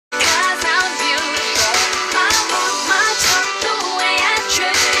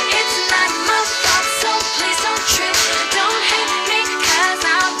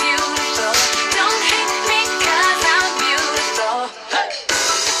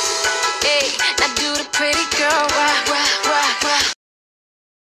pretty girl, wah, wah, wah, wah.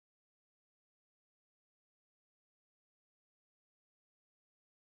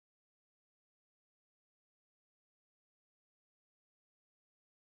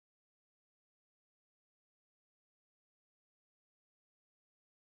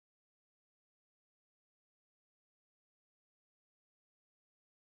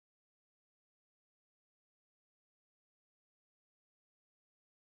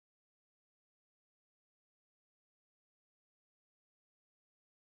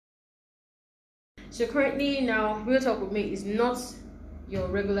 So currently now, Real Talk with Me is not your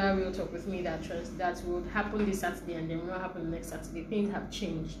regular Real Talk with Me that would happen this Saturday and then will not happen the next Saturday. Things have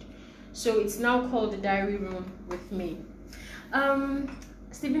changed. So it's now called the Diary Room with Me.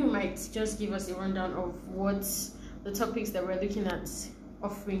 Stephen might just give us a rundown of what the topics that we're looking at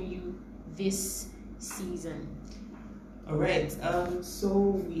offering you this season. Alright, so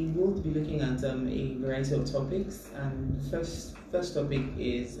we will be looking at a variety of topics, and the first topic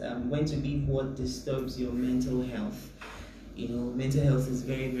is when to leave what disturbs your mental health. You know, mental health is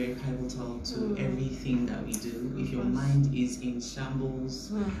very, very pivotal to everything that we do. If your mind is in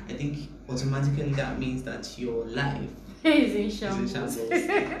shambles, I think automatically that means that your life is in shambles.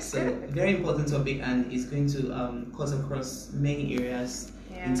 So, very important topic, and it's going to cut across many areas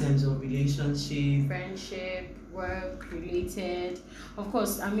in terms of relationship, friendship, work related. Of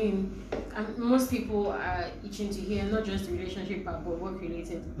course, I mean, most people are itching to hear not just the relationship part, but work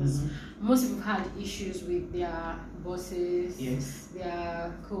related, because most people have had issues with their bosses,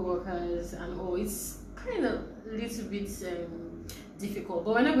 their co-workers, and all. It's kind of a little bit difficult,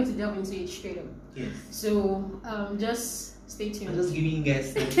 but we're not going to delve into it straight up. So just stay tuned. I'm just giving you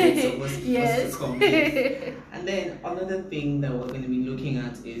guys snippets of what's to come. And then another thing that we're going to be looking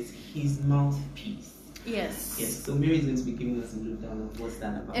at is his mouthpiece. Yes. So Mary is going to be giving us a rundown of what's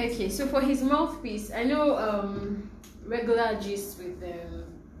that about. Okay, so for his mouthpiece, I know regular gist with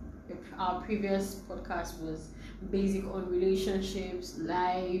our previous podcast was basic on relationships,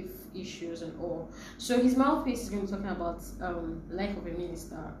 life issues, and all. So his mouthpiece is going to be talking about life of a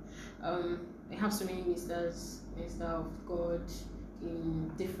minister. We have so many ministers, minister of God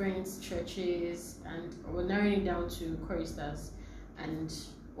in different churches, and we're narrowing it down to choristers. And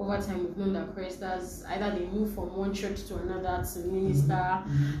over time, we've known that choristers, either they move from one church to another to minister.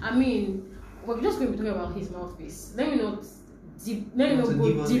 I mean, we're just going to be talking about his mouthpiece. Let me not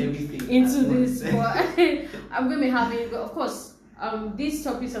go deep into this, but I'm going to be having, of course, these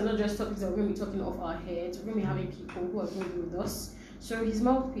topics are not just topics that we're going to be talking off our heads. We're going to be having people who are going to be with us. So his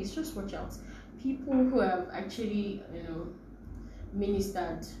mouthpiece, just watch out. People who have actually,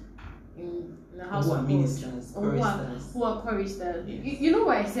 ministered in the house who of are God, ministers, who are choristers. You know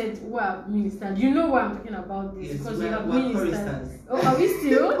why I said who are ministers? You know why I'm talking about this? Because we have ministers. Oh, are we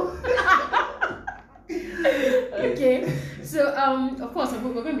still? Okay. So of course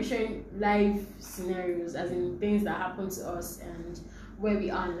we're going to be sharing live scenarios, as in things that happen to us and where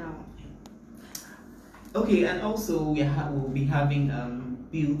we are now. Okay, and also we'll be having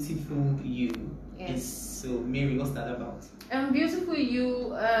Beautiful You. Yes. So Mary, what's that about? Beautiful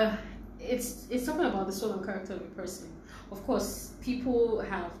You, it's talking about the soul and character of a person. Of course, people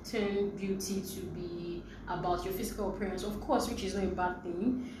have turned beauty to be about your physical appearance, of course, which is not a bad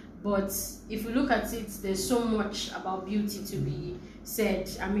thing. But if you look at it, there's so much about beauty to be said.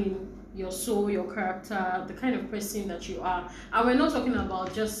 I mean, your soul, your character, the kind of person that you are. And we're not talking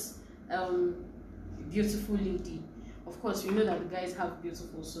about just beautiful lady. Of course, we know that the guys have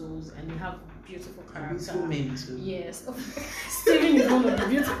beautiful souls and they have beautiful character. Beautiful men too. Yes. Stephen is one of the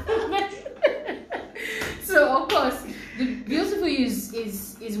beautiful men. So of course, the beautiful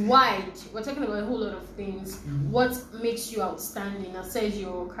is wide. We're talking about a whole lot of things. What makes you outstanding, aside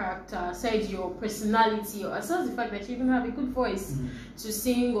your character, aside your personality, or aside the fact that you even have a good voice to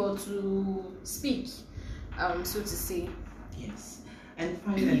sing or to speak, so to say. Yes. And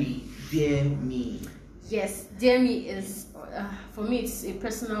finally, Dear Me. Yes, Dear Me is, for me, it's a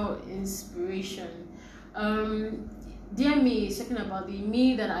personal inspiration. Dear Me is talking about the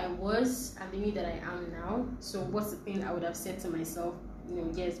me that I was and the me that I am now. So what's the thing I would have said to myself,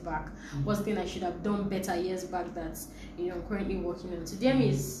 years back? What's the thing I should have done better years back that, I'm currently working on? So Dear Me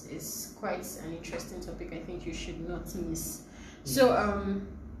is quite an interesting topic. I think you should not miss. So,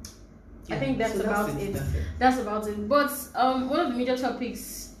 I think that's about it. That's about it. But one of the major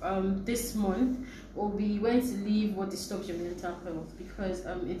topics this month will be when to leave what disturbs your mental health, because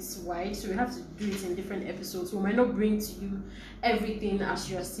it's wide, so we have to do it in different episodes. We might not bring to you everything as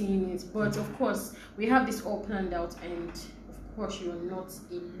you're seeing it, but of course we have this all planned out, and of course you're not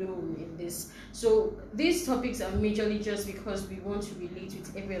alone in this. So these topics are majorly just because we want to relate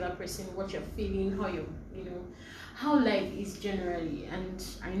with every other person, what you're feeling, how you're, how life is generally. And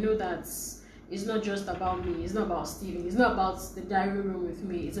I know that it's not just about me, it's not about Steven, it's not about the diary room with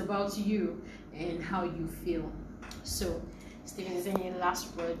me, it's about you and how you feel. So Steven, is there any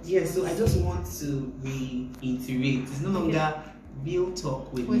last words? Yes, so I just want to reiterate, it's no longer real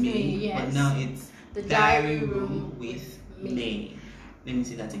talk with me, yes. but now it's the diary room with me. Let me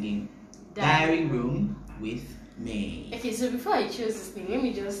say that again. Diary room with me. Okay, so before I choose this thing, let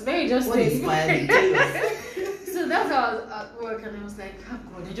me just what inspired you? So that's how I was at work, and I was like, oh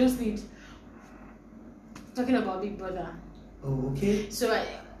God, I just need talking about Big Brother. Oh, okay. So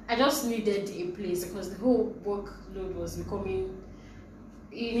I just needed a place because the whole workload was becoming.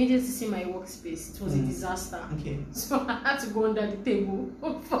 You needed to see my workspace. It was a disaster. Okay. So I had to go under the table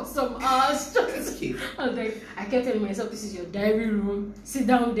for some hours. Okay. I was like, I kept telling myself, this is your diary room. Sit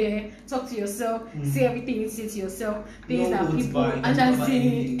down there, talk to yourself, say everything you say to yourself. Things that people are not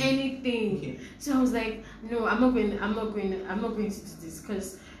saying anything. Okay. So I was like, no, I'm not going to do this,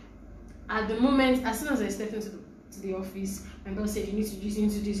 because at the moment, as soon as I stepped into the office, my boss said, you need to do this, you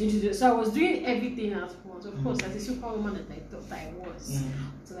need to do this, you need to do this. So I was doing everything at once. Of course, as a superwoman that I thought I was.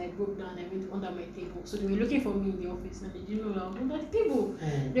 So I broke down, I went under my table. So they were looking for me in the office, and they didn't know that I was under the table.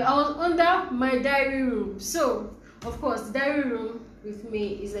 I was under my diary room. So, of course, the diary room with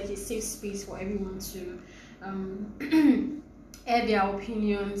me is like a safe space for everyone to air their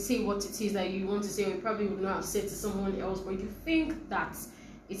opinion, say what it is that you want to say, or you probably would not have said to someone else, but you think that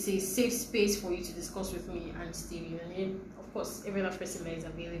it's a safe space for you to discuss with me and Stevie, and then, of course, every other person that is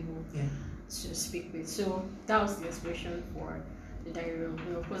available to speak with. So that was the inspiration for the diary room.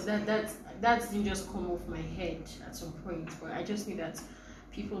 Of course, that didn't just come off my head at some point, but I just knew that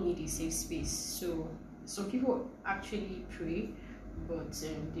people need a safe space. So some people actually pray, but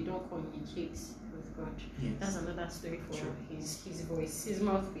they don't communicate with God. Yes. That's another story for his voice, his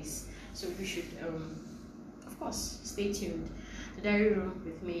mouthpiece. So we should, of course, stay tuned. The diary room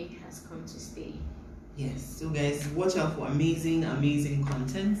with me has come to stay. Yes, so guys, watch out for amazing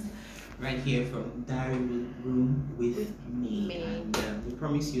content right here from Diary Room with me. And we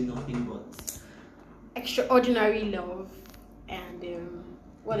promise you nothing but extraordinary love. And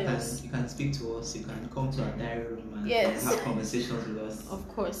what else? You can speak to us, you can come to our diary room and have conversations with us. Of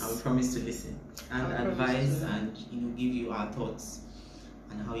course. And we promise to listen and advise and give you our thoughts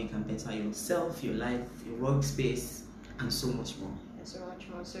and how you can better yourself, your life, your workspace, and so much more. So much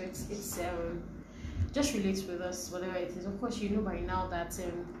more. So it's just relate with us, whatever it is. Of course, you know by now that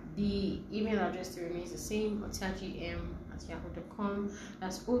the email address still remains the same, otagim@yahoo.com.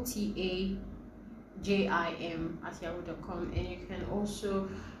 That's OTAJIM@yahoo.com. And you can also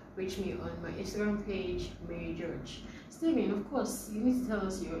reach me on my Instagram page, Mary George. Steven, of course, you need to tell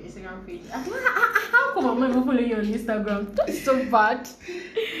us your Instagram page. How come I'm not even following you on Instagram? That's so bad.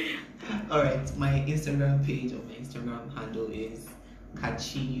 Alright, my Instagram page or my Instagram handle is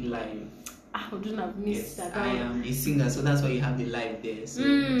Kachi Live. I wouldn't have missed that. I am a singer, so that's why you have the live there. So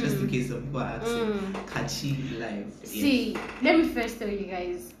just in case some people are asking, Kachi Live. See, let me first tell you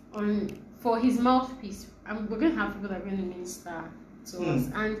guys, for his mouthpiece, we're going to have people that are going to minister to us,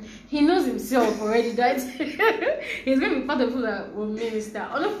 and he knows himself already that he's going to be part of people that will minister.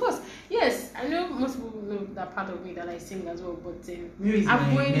 And of course, yes, I know most people know that part of me that I sing as well, but I'm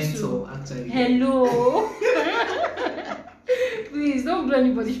going mentor, to actually. Hello. Please don't blow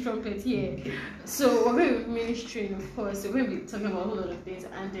anybody's trumpet here. So we're going to be ministering, of course. So we're going to be talking about a whole lot of things,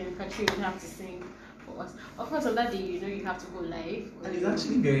 and then Katri will have to sing for us. Of course, on that day, you have to go live. And it's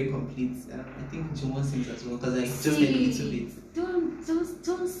actually very complete. I think Jumon sings as well, because I just a little bit. Don't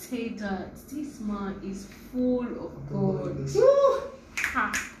say that. This man is full of God.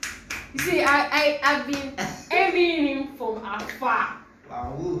 You see, I've been envying him from afar.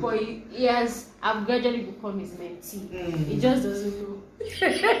 Wow. But I've gradually become his mentee. He just doesn't know.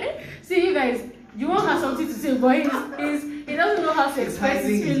 See, you guys, you won't have something to say, but he doesn't know how to express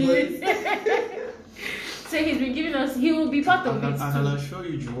his feelings. So he's been giving us, he will be part of it too. I can assure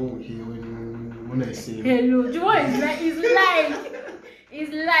you, Joe will hear when I say hello. Joe is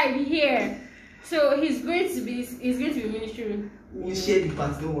live here. So he's going to be ministering. We'll share the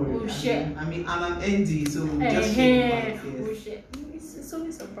parts, don't worry. We'll share. I'm an ND, so we'll just share the parts. We'll share. It's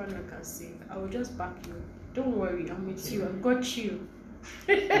only soprano can sing. I will just back you. Don't worry, I'm with you. I've got you.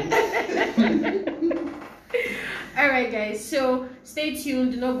 Alright guys, so stay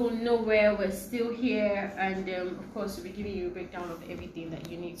tuned, do not go nowhere, we're still here, and of course we'll be giving you a breakdown of everything that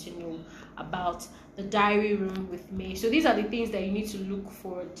you need to know about the diary room with May. So these are the things that you need to look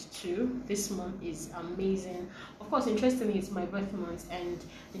forward to. This month is amazing. Of course, interestingly, it's my birth month, and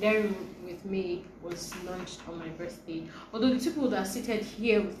the diary room with May was launched on my birthday. Although the two people that are seated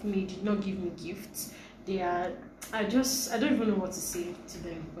here with me did not give me gifts, I don't even know what to say to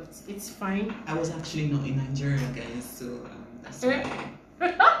them, but it's fine. I was actually not in Nigeria, guys, so that's okay.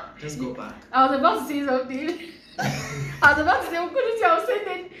 Just go back. I was about to say something. I was about to say,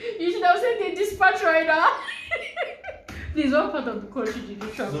 you should have sent a dispatch rider. Please, what part of the country did you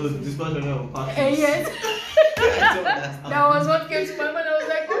travel? So dispatch rider of parties. Yes. That was what came to my mind. I was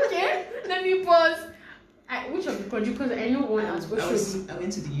like, okay, let me pause. Which of the country? Because I know one as Oshodi. I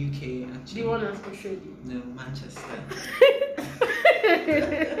went to the UK actually. The one as Oshodi. No, Manchester.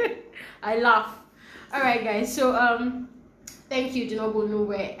 I laugh. Alright guys, so thank you, do not go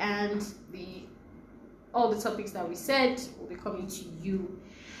nowhere, and all the topics that we said will be coming to you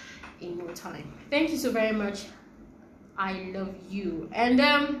in no time. Thank you so very much. I love you. And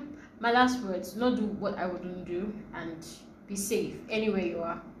my last words, do not do what I wouldn't do, and be safe. Anywhere you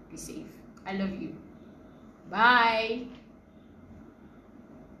are, be safe. I love you. Bye.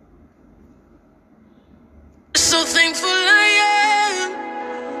 So thankful I am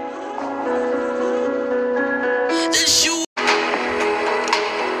that you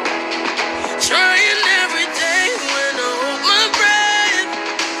trying every day when I hold my breath,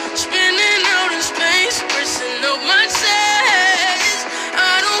 spinning out in space, pressing up my chest.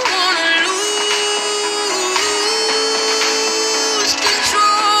 I don't wanna lose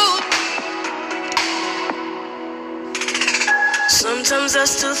control. Sometimes I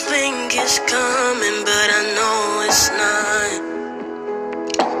still think it's coming, but I know it's not.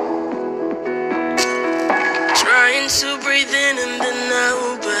 Trying to breathe in and then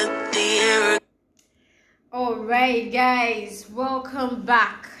out, but the air. Alright guys, welcome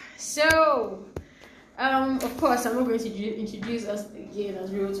back. So of course I'm not going to introduce us again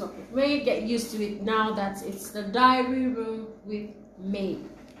as real topic. May get used to it now that it's the diary room with May,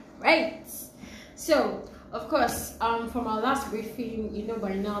 right? So of course, from our last briefing, you know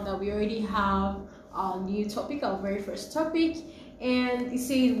by now that we already have our new topic, our very first topic, and it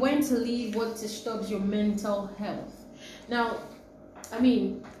says when to leave what disturbs your mental health. Now, I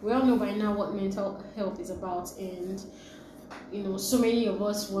mean, we all know by now what mental health is about, and you know, so many of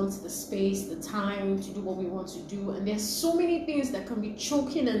us want the space, the time to do what we want to do, and there's so many things that can be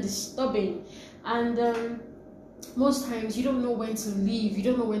choking and disturbing, and most times you don't know when to leave, you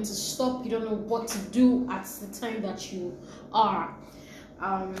don't know when to stop, you don't know what to do at the time that you are.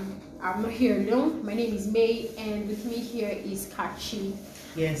 I'm not here alone. My name is May, and with me here is Kachi.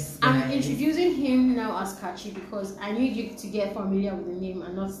 Yes. I'm introducing him now as Kachi because I need you to get familiar with the name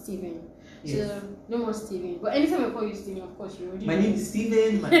and not Steven. Yes. So no more Steven. But anytime I call you Steven, of course you already My know. name is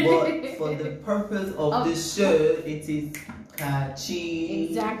Steven, but for the purpose of the show, it is Kachi.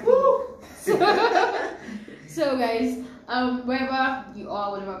 Exactly. So guys, wherever you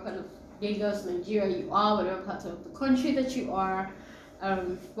are, whatever part of Lagos, Nigeria you are, whatever part of the country that you are,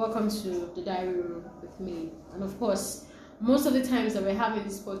 welcome to the diary room with me. And of course, most of the times that we're having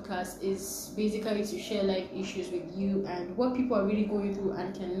this podcast is basically to share life issues with you and what people are really going through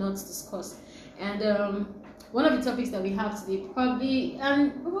and cannot discuss. And one of the topics that we have today probably,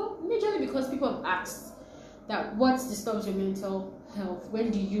 and well, majorly because people have asked that what disturbs your mental health, when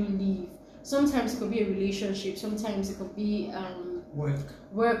do you leave? Sometimes it could be a relationship, sometimes it could be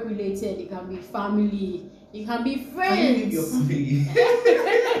work related, it can be family, it can be friends. Can you leave your family?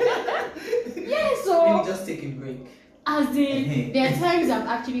 Yeah, so maybe just take a break. as in there are times I've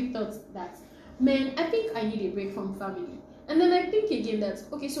actually thought that, man, I think I need a break from family. And then I think again that,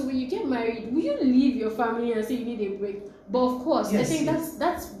 okay, so when you get married, will you leave your family and say you need a break? But of course, yes, I think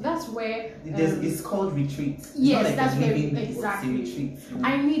that's where it's called retreat. It's yes, like that's where exactly. retreat.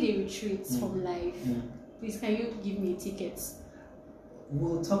 I need a retreat from life. Please, can you give me a ticket?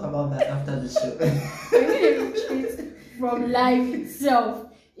 We'll talk about that after the show. I need a retreat from life itself.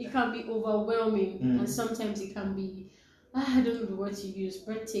 It can be overwhelming, and sometimes it can be, I don't know the word to use,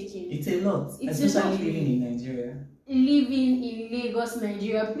 breathtaking. It's a lot, especially living in Nigeria. Living in Lagos,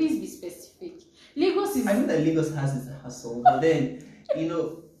 Nigeria. Please be specific. Lagos is. I know that Lagos has its hustle, but then, you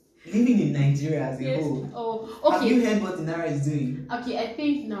know, living in Nigeria as a whole. Oh, okay. Have you heard what the Naira is doing? Okay, I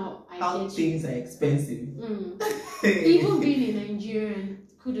think now How things are expensive. Even being a Nigerian,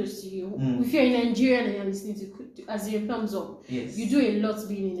 kudos to you. If you're a Nigerian and you're listening to as your thumbs up, yes, you do a lot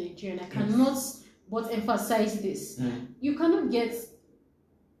being a Nigerian. I cannot but emphasize this. You cannot get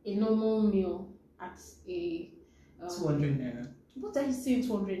a normal meal at a 200 naira. What are you saying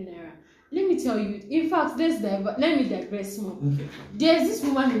 200 naira? Let me tell you. In fact, let me digress more. Okay. There's this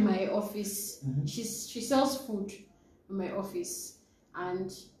woman in my office. Mm-hmm. She sells food in my office,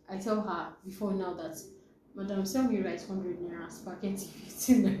 and I tell her before now that, Madam, sell me rice 100 naira, spaghetti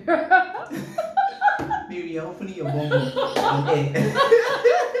 15 naira. Maybe you're opening your bongo. Okay.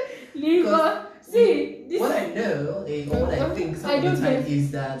 Liver. See, this what I know is, or what I think some of the time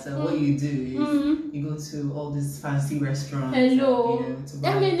is that what you do is you go to all these fancy restaurants. Hello. To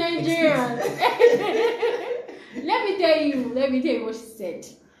I'm a Nigerian. Let me tell you what she said.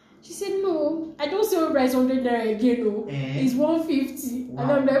 She said, no, I don't sell rice 100 naira again, no. It's 150. Wow.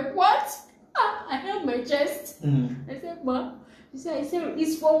 And I'm like, what? I held my chest. I said, ma. She said,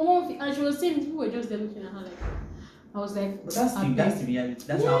 it's for 150. And she was saying, people were just there looking at her like, I was like, but that's the reality.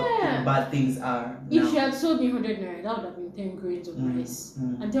 That's how bad things are. If she had sold me 100 naira, that would have been 10 grains of rice.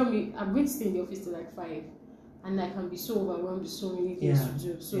 And tell me, I'm going to stay in the office till like 5. And I can be so overwhelmed with so many things to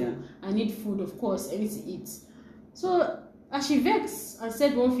do. So I need food, of course. I need to eat. So as she vexed and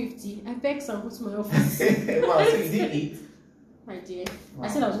said 150, I vexed and put to my office. Wow, so you didn't eat? My dear. Wow. I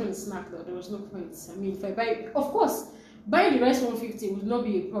said I was going to snack though. There was no point. I mean, if I buy, of course, buying the rice 150 would not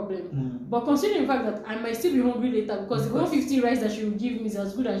be a problem. But considering the fact that I might still be hungry later because the 150 rice that she will give me is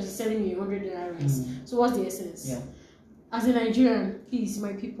as good as she's selling me 100 naira rice. So what's the essence? Yeah. As a Nigerian, please,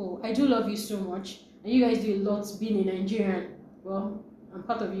 my people, I do love you so much. And you guys do a lot being a Nigerian. Well, I'm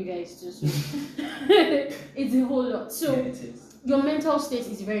part of you guys too. So it's a whole lot. So it is. Your mental state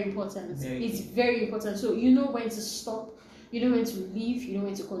is very important. It's very important. So you know when to stop. You know when to leave, you know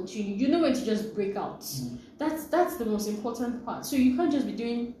when to continue, you know when to just break out. That's the most important part. So you can't just be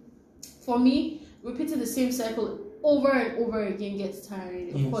doing, for me, repeating the same cycle over and over again gets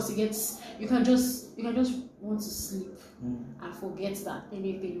tiring. Of course, you can just want to sleep and forget that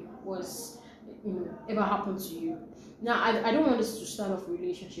anything was, ever happened to you. Now, I don't want us to start off a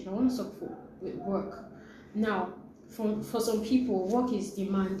relationship. I want to talk with work. Now, for some people, work is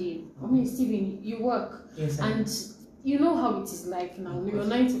demanding. I mean, Stephen, you work, and you know how it is like now. Your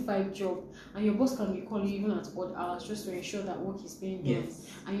 9 to 5 job, and your boss can be calling you even at odd hours just to ensure that work is being done.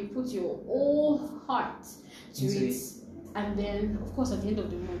 And you put your whole heart to it. And then, of course, at the end of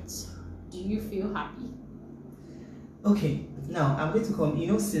the month, do you feel happy? Okay, now I'm going to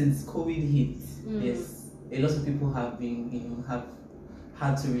come. Since COVID hit, yes, a lot of people have been, have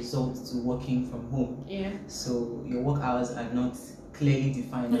had to resort to working from home. Yeah. So your work hours are not clearly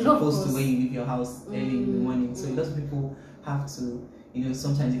defined as opposed to when you leave your house early in the morning. So a lot of people have to,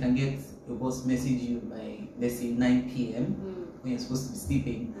 sometimes you can get your boss message you by, let's say, 9 p.m. when you're supposed to be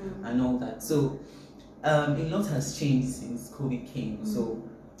sleeping and all that. So a lot has changed since COVID came. So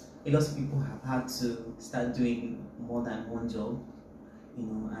a lot of people have had to start doing more than one job,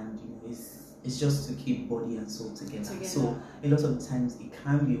 and it's just to keep body and soul together. So a lot of times it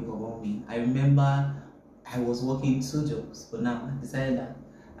can be overwhelming. I remember I was working 2 jobs, but now I decided that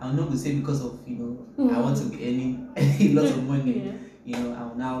I'm not going to say because of I want to be earning a lot of money. I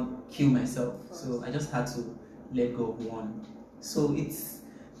will now kill myself. So I just had to let go of one. So it's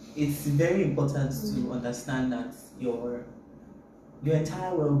very important to understand that your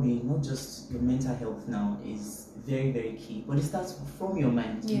entire well-being, not just your mental health now, is very, very key. But it starts from your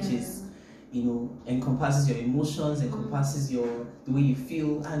mind, which is encompasses your emotions, encompasses the way you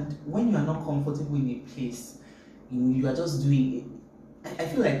feel. And when you are not comfortable in a place, you are just doing it. I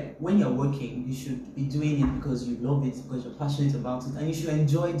feel like when you're working, you should be doing it because you love it, because you're passionate about it, and you should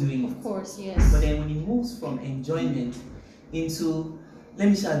enjoy doing it. Of course, yes. But then when it moves from enjoyment into, let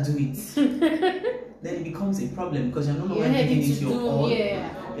me start do it, then it becomes a problem because you're no longer giving it your all.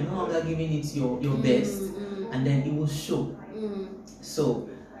 You're no longer giving it your best, and then it will show. So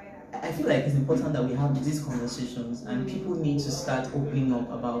I feel like it's important that we have these conversations, and people need to start opening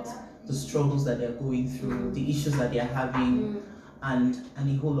up about the struggles that they're going through, the issues that they're having, and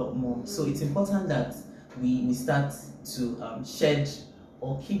a whole lot more. So it's important that we start to shed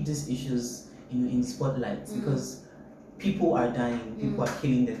or keep these issues in the spotlight, because people are dying, people are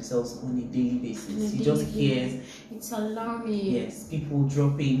killing themselves on a daily basis. You just hear, it's alarming. Yes, people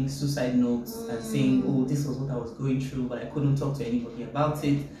dropping suicide notes and saying, oh, this was what I was going through, but I couldn't talk to anybody about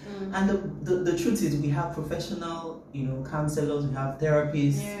it. And the truth is, we have professional, counselors, we have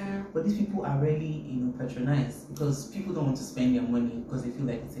therapists, but these people are really, patronized because people don't want to spend their money because they feel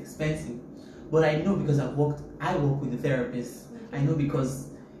like it's expensive. But I know because I work with a therapist. I know because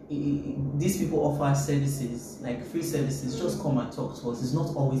these people offer services, like free services. Just come and talk to us. It's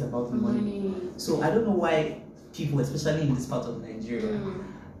not always about the money. So I don't know why people, especially in this part of Nigeria,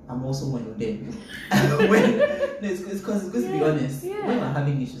 I'm also one of them. It's good to be honest. Yeah. When we're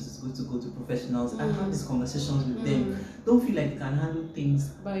having issues, it's good to go to professionals and have these conversations with them. Don't feel like you can handle things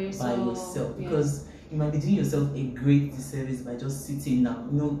by yourself because you might be doing yourself a great disservice by just sitting down.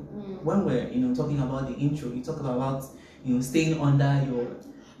 You know, when we're talking about the intro, you talk about staying under your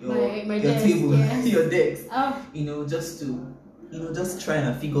desk, table, your desk. Just trying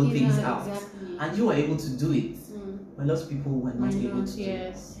to figure things out. Exactly. And you were able to do it. But lots of people were not able to do it.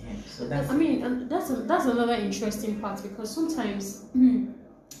 Yes. Yeah, so that's and that's another interesting part because sometimes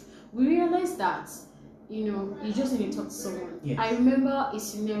we realize that you just need to talk to someone. Yes. I remember a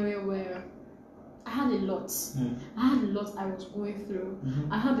scenario where I had a lot. I had a lot I was going through.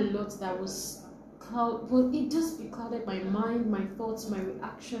 I had a lot that was but it just clouded my mind, my thoughts, my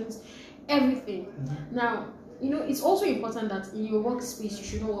reactions, everything. Now, it's also important that in your workspace you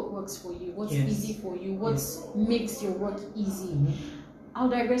should know what works for you, what's easy for you, what makes your work easy. I'll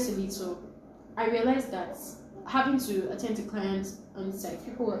digress a little. I realized that having to attend to clients on site,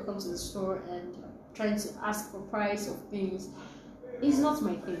 people who come to the store and trying to ask for price of things is not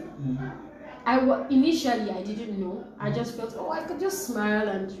my thing. Initially I didn't know. I just felt, I could just smile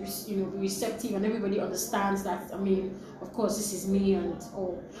and be receptive, and everybody understands that. Of course, this is me and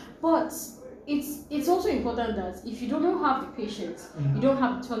all. But it's also important that if you don't have the patience, you don't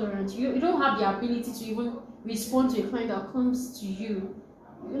have the tolerance, you don't have the ability to even respond to a client that comes to you,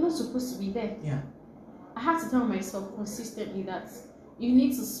 you're not supposed to be there. I had to tell myself consistently that you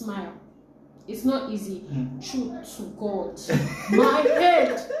need to smile. It's not easy. True to God,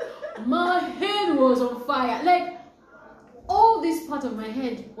 my head was on fire. Like, all this part of my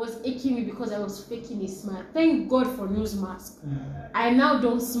head was aching me because I was faking a smile. Thank God for nose mask. I now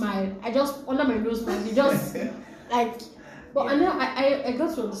don't smile. I just, under my nose mask, you just but now I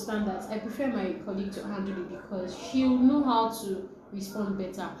got to understand that I prefer my colleague to handle it because she'll know how to respond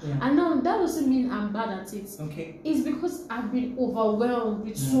better. And now that doesn't mean I'm bad at it. It's because I've been overwhelmed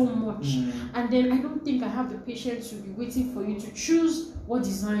with so much, and then I don't think I have the patience to be waiting for you to choose what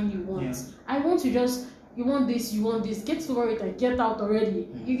design you want. I want to just, you want this, get over it and get out already.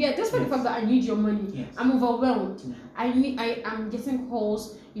 You get, despite the fact that I need your money, I'm overwhelmed. I'm getting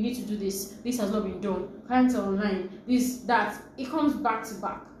calls, you need to do this has not been done, clients are online, this, that. It comes back to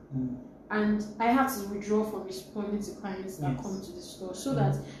back. And I have to withdraw from responding to clients that come to the store, so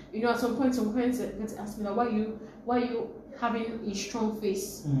that at some point some clients get to ask me that why you having a strong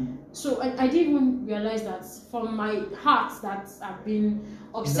face. So I didn't even realize that from my heart that I've been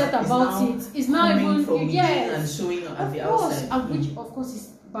upset about it. It's now even and showing at the outside. Which of course is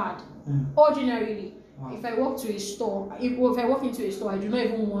bad. Ordinarily, if I walk to a store, if I walk into a store, I do not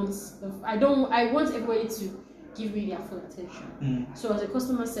even want I want everybody to give me their full attention. So as a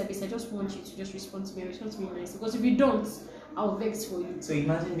customer service, I just want you to just respond to me nice, because if you don't, I'll vex for you. So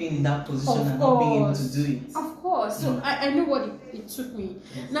imagine being in that position and not being able to do it. Of course. So I know what it took me.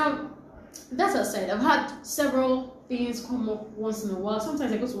 Now, that aside, I've had several things come up once in a while.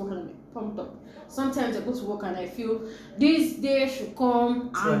 Sometimes I go to work and I'm pumped up. Sometimes I go to work and I feel this day should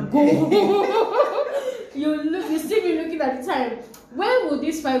come and go. You see me looking at the time. When will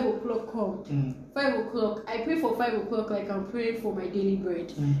this 5 o'clock come? 5 o'clock. I pray for 5 o'clock like I'm praying for my daily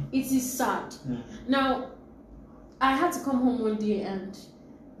bread. It is sad. Now, I had to come home one day and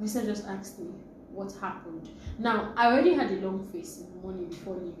Mr. just asked me what happened. Now, I already had a long face in the morning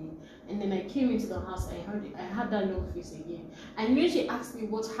before leaving, and then I came into the house. I had that long face again. And when she asked me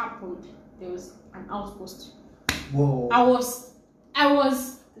what happened, there was an outburst. Whoa! I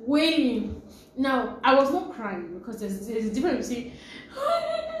was wailing. Now, I was not crying because there's a difference between.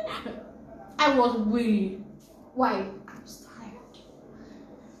 I was wailing. Why? I was tired.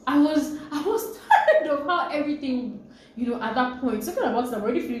 I was tired of how everything, at that point. Talking about it, I'm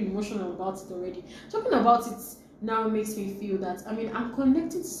already feeling emotional about it already. Talking about it now makes me feel that, I'm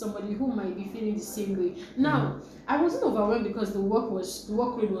connecting to somebody who might be feeling the same way. Now, I wasn't overwhelmed because the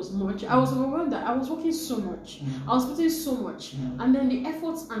workload was much. I was overwhelmed that I was working so much. I was putting so much. And then the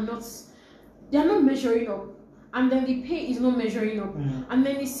efforts they're not measuring up. And then the pay is not measuring up. And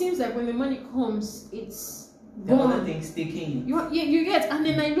then it seems like when the money comes, it's the other things taking you get. And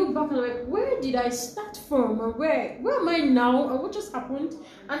then I look back and I'm like, where did I start from? And where am I now? And what just happened?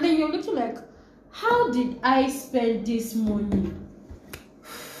 And then you're looking like, how did I spend this money?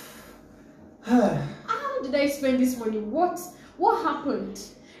 How did I spend this money? What happened?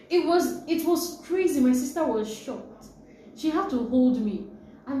 It was crazy. My sister was shocked. She had to hold me.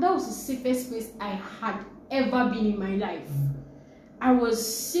 And that was the safest place I had ever been in my life. I was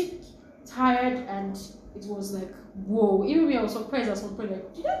sick, tired, and it was like, whoa. Even me, I was surprised at some point,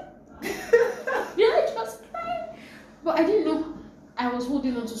 like, did I just cry? But I didn't know. I was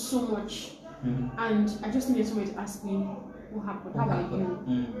holding on to so much, and I just needed somebody to ask me what happened. How are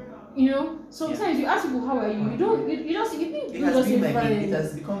you? You know, sometimes you ask people how are you. You don't. You just you think it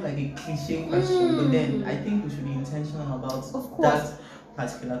has become like a cliche question, but then I think we should be intentional about that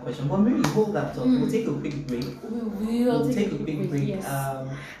particular question. But maybe hold that thought. We'll take a quick break. We'll take a quick break. Yes.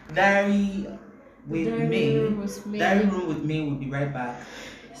 Diary room with me. We'll be right back.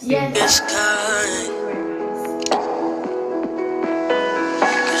 Yes.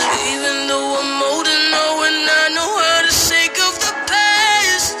 Even though I'm old and knowing I know how to shake off the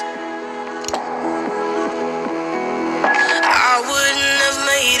past, I wouldn't have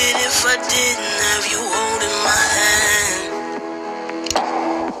made it if I didn't have you holding my hand.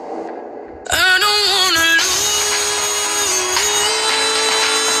 I don't wanna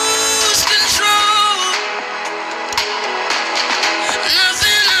lose control.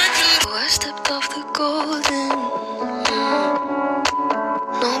 Nothing I can do. I stepped off the golden.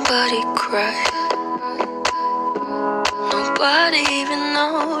 Nobody cried. Nobody even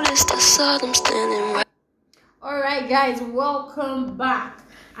noticed. I saw them standing right. Alright guys, welcome back.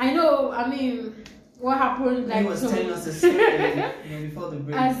 I know, I mean, what happened like he was telling us a story before the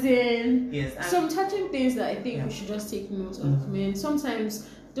break. As in yes, some touching things that I think we should just take note of. I mean, sometimes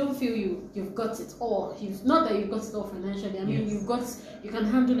don't feel you've got it all. Not that you've got it all financially. I mean, you can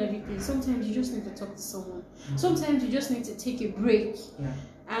handle everything. Sometimes you just need to talk to someone. Sometimes you just need to take a break.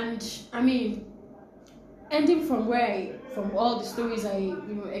 And I mean, ending from all the stories I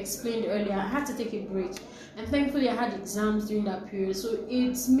explained earlier, I had to take a break, and thankfully I had exams during that period, so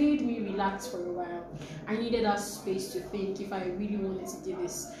it's made me relax for a while. I needed that space to think if I really wanted to do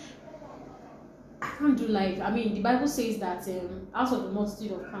this. I can't do life. I mean, the Bible says that out of the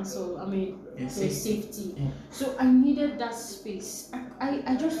multitude of counsel, I mean, there's safety. So I needed that space.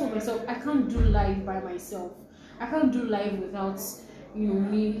 I just told myself I can't do life by myself. I can't do life without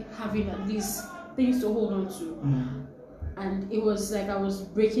me having at least things to hold on to. And it was like I was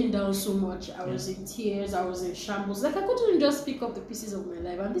breaking down so much. I was in tears. I was in shambles. Like I couldn't just pick up the pieces of my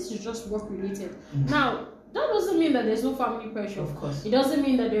life. And this is just work related. Now, that doesn't mean that there's no family pressure. Of course. It doesn't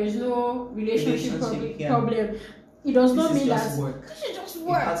mean that there's no relationship problem. It does not mean that work. This is just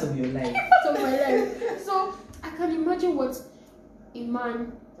work. Part of your life. Part of my life. So I can imagine what a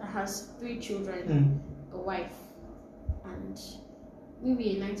man that has 3 children, a wife, and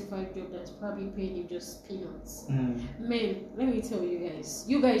maybe a 9-to-5 job that's probably paying you just peanuts. Men, let me tell you guys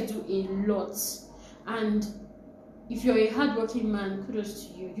do a lot, and if you're a hardworking man, kudos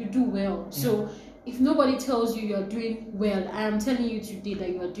to you. You do well. So if nobody tells you you're doing well, I am telling you today that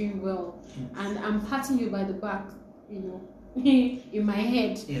you are doing well, and I'm patting you by the back, in my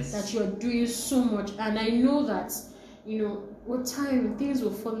head, that you're doing so much, and I know that with time things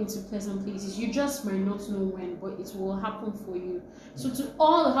will fall into pleasant places. You just might not know when, but it will happen for you. So to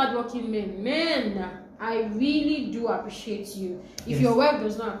all the hardworking men, I really do appreciate you. If your wife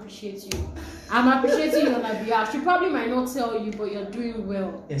does not appreciate you, I'm appreciating you on her behalf. She probably might not tell you, but you're doing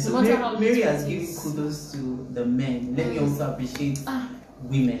well. So Mary has given kudos to the men. Let me also appreciate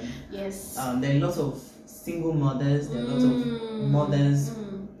women. Yes. There are lots of single mothers. There are lots of mothers.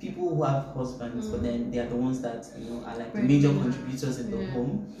 People who have husbands, but then they are the ones that are like the major contributors in the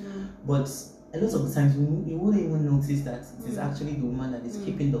home. But a lot of the times you won't even notice that it is actually the woman that is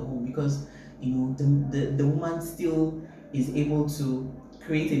keeping the home, because the woman still is able to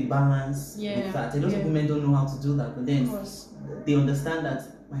create a balance with that. A lot of women don't know how to do that, but then they understand that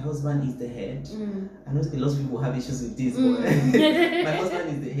my husband is the head. I know a lot of people have issues with this, but my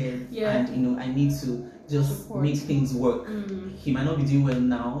husband is the head, and I need to just make things work. He might not be doing well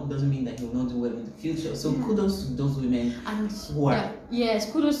now, doesn't mean that he will not do well in the future. So kudos to those women who are.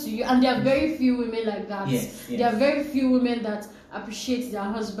 Yes, kudos to you. And there are very few women like that. There are very few women that appreciate their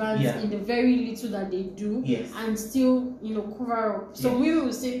husbands in the very little that they do, and still cover up. Some women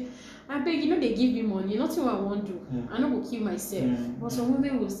will say, I beg, they give me money, nothing I won't do. I know will kill myself. But some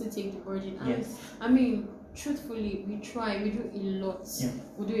women will still take the burden. I mean, truthfully, we try, we do a lot.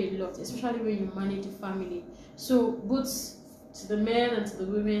 We do a lot, especially when you manage the family. So both to the men and to the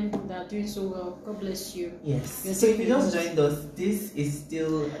women that are doing so well, God bless you. So if you just joined us, this is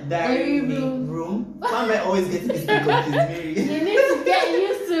still Diary Room. Why am I always getting this thing confused, Mary? You need to get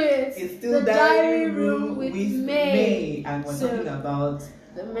used to it. It's still Diary Room with May. And we're talking about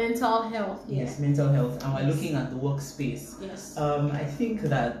the mental health. Mental health. And we're looking at the workspace. I think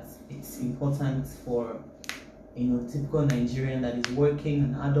that it's important for typical Nigerian that is working,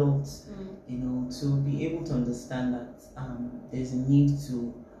 an adult, to be able to understand that there's a need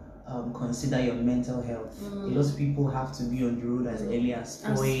to consider your mental health. A lot of people have to be on the road as early as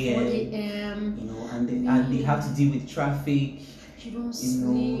 4 a.m. And they have to deal with traffic. You don't you know,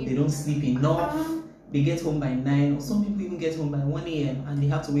 sleep. they don't sleep enough. They get home by 9, or some people even get home by 1 a.m. and they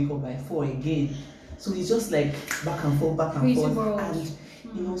have to wake up by 4 again. So it's just like back and forth, Crazy and world. and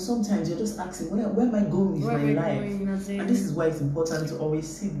you know, sometimes you're just asking, where am I going with my life? And this is why it's important to always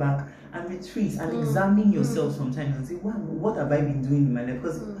sit back and retreat and examine yourself sometimes and say, what have I been doing in my life?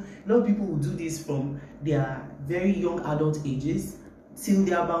 Because a lot of people will do this from their very young adult ages till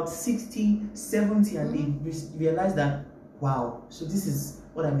they're about 60, 70, and they realize that, wow, so this is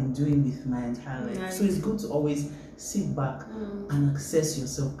what I've been doing with my entire life. Nice. So it's good to always sit back and access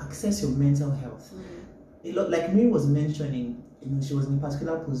yourself, access your mental health. A lot, like Mary was mentioning, you know, she was in a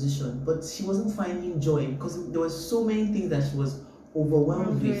particular position, but she wasn't finding joy because there were so many things that she was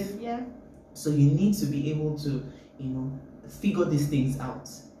overwhelmed with. Yeah. So you need to be able to, you know, figure these things out.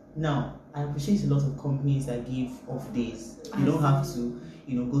 Now, I appreciate a lot of companies that give off days. You don't have to,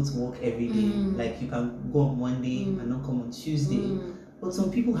 you know, go to work every day. Like you can go on Monday and not come on Tuesday. But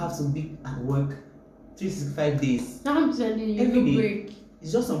some people have to be at work 365 days. I'm telling you, every day. Break.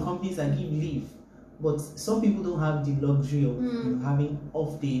 It's just some companies that give leave. But some people don't have the luxury of you know, having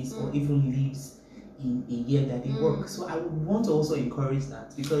off days or even leaves in a year that they work. So I would want to also encourage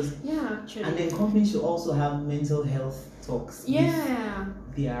that because actually. And then companies should also have mental health talks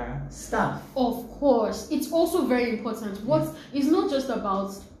with their staff. Of course. It's also very important. It's not just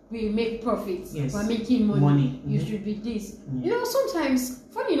about we make profits, we're making money. You should be this. You know, sometimes,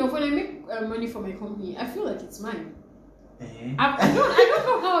 funny enough, when I make money for my company, I feel like it's mine. I don't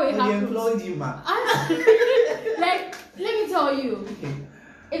know how it happens. They employed you, ma. Like, let me tell you,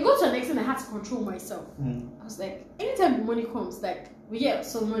 it got to an extent I had to control myself. I was like, anytime the money comes, like, we get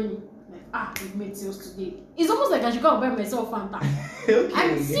some money, like, we've made sales today. It's almost like I should go and buy myself Fanta.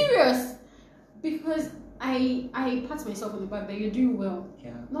 I'm serious. Because I pat myself on the back that you're doing well.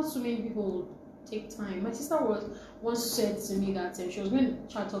 Not so many people take time. My sister once said to me that she was going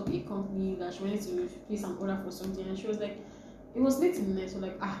to chat up a company that she wanted to place an order for something, and she was like, it was late in the night, so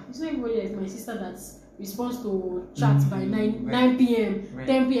like, it's not everybody that is my sister that responds to chats by 9 p.m,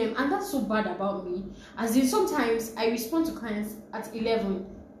 10 p.m, and that's so bad about me. As in, sometimes I respond to clients at 11.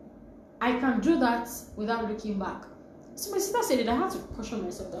 I can do that without looking back. So my sister said it, I had to caution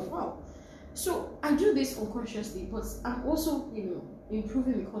myself that, wow. So I do this unconsciously, but I'm also, you know,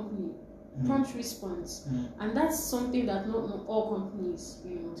 improving the company. Prompt response, and that's something that not all companies,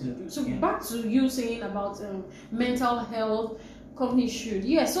 you know, do. So back to you saying about mental health, companies should.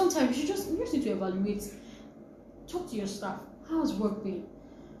 Sometimes you just need to evaluate. Talk to your staff. How's work been?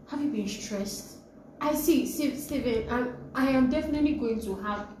 Have you been stressed? I see, Steven. I am definitely going to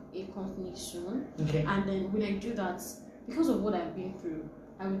have a company soon, and then when I do that, because of what I've been through,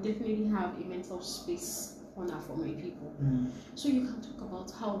 I will definitely have a mental space corner for my people. So you can talk about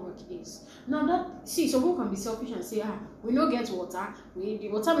how work is. Now that, some people can be selfish and say, we don't get water, the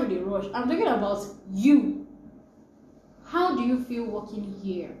water no dey rush. I'm talking about you. How do you feel working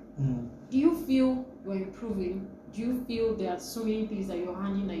here? Do you feel you're improving? Do you feel there are so many things that you're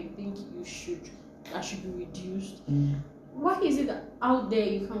handling that you think that should be reduced? Why is it that out there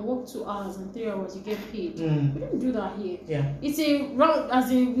you can work 2 hours and 3 hours you get paid? We don't do that here. It's a round,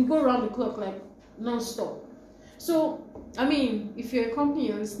 as in we go around the clock like non-stop. So, I mean, if you're a company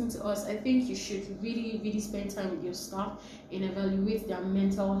and listening to us, I think you should really, really spend time with your staff and evaluate their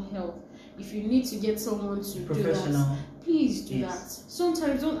mental health. If you need to get someone to do that, please do that.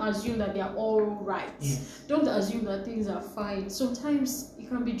 Sometimes don't assume that they are all right. Don't assume that things are fine. Sometimes it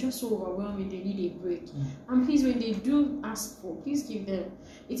can be just so overwhelming, they need a break. And please, when they do ask for, please give them.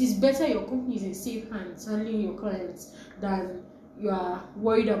 It is better your company is in safe hands handling your clients than you are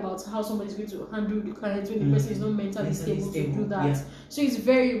worried about how somebody is going to handle the client when the person is not mentally stable to do that. So it's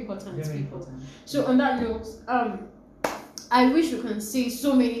very important, people. So on that note, I wish we can say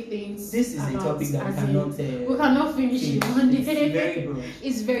so many things. This is a topic that we cannot finish in one day. It's very broad.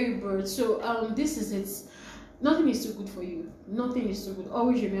 It's very broad. So this is it. Nothing is too good for you. Nothing is too good.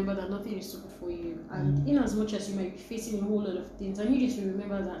 Always remember that nothing is too good for you. And in as much as you might be facing a whole lot of things, I need you to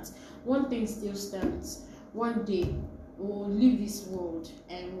remember that one thing still stands. One day we'll leave this world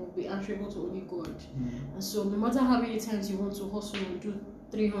and we'll be answerable to only God. And so no matter how many times you want to hustle and do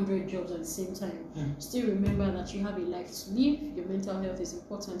 300 jobs at the same time, still remember that you have a life to live. Your mental health is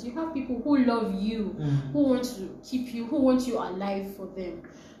important. You have people who love you, who want to keep you, who want you alive for them.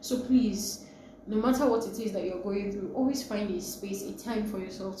 So please, no matter what it is that you're going through, always find a space, a time for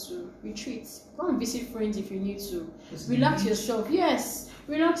yourself to retreat. Go and visit friends if you need to. Relax yourself.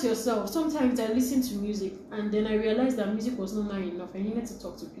 Relax yourself. Sometimes I listen to music and then I realized that music was not enough. I needed to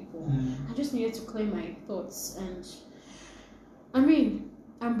talk to people. I just needed to clear my thoughts. And I mean,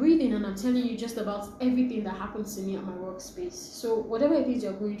 I'm breathing and I'm telling you just about everything that happens to me at my workspace. So whatever it is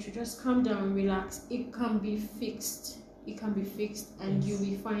you're going through, just calm down, relax. It can be fixed. It can be fixed, and you'll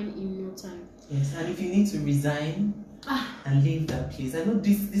be fine in no time. Yes, and if you need to resign and leave that place, I know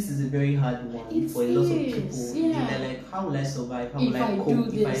this is a very hard one for a lot of people. Yeah. They're like, how will I survive? How will If I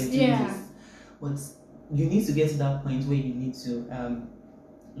cope if I do this? But you need to get to that point where you need to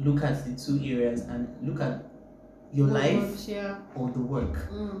look at the two areas and look at your life or the work.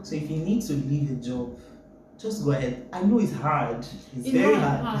 So if you need to leave a job, just go ahead. I know it's hard. It's very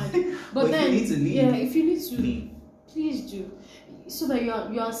hard. But then, if you need to leave, if you need to leave, please do, so that you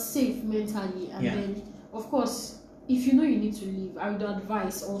are safe mentally. And then, of course, if you know you need to leave, I would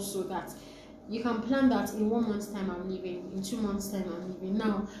advise also that you can plan that in 1 month's time I'm leaving, in 2 months' time I'm leaving.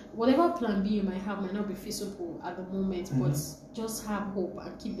 Now, whatever plan B you might have might not be feasible at the moment, but just have hope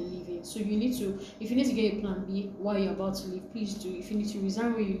and keep believing. So you need to, if you need to get a plan B while you're about to leave, please do. If you need to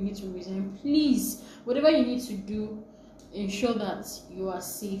resign where you need to resign, please, whatever you need to do, ensure that you are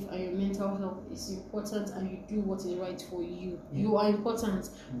safe and your mental health is important, and you do what is right for you. You are important.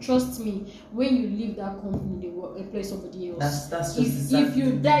 Trust me, when you leave that company, they will employ somebody else. That's just if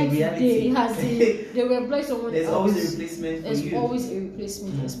you die today, they will employ someone There's else. Always a replacement for you. There's always a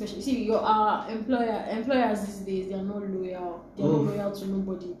replacement, especially. See, your employers these days, they are not loyal. They are not loyal to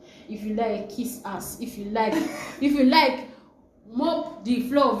nobody. If you like, kiss ass. If you like, mop the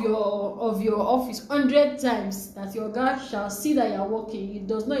floor of your office 100 times, that your guy shall see that you are working. It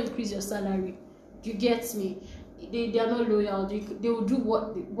does not increase your salary. You get me? They are not loyal. They will do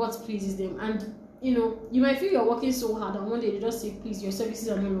what pleases them. And you might feel you're working so hard, and one day they just say, please, your services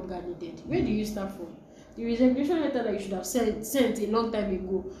are no longer needed. Where do you start from? The resignation letter that you should have sent a long time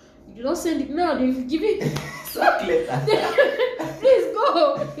ago, you don't send it now. They've given sack letter. Please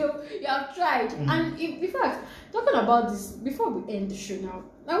go. You have tried. And in fact, talking about this, before we end the show now,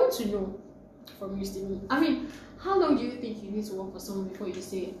 I want to know from you, Stephen. I mean, how long do you think you need to work for someone before you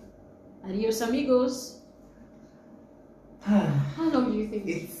say adios amigos? How long do you think?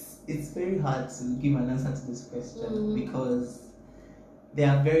 It's very hard to give an answer to this question because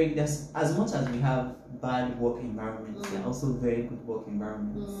there's as much as we have bad work environments, there are also very good work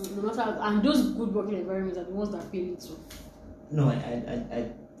environments. No matter, and those good working environments are the ones that pay little. No,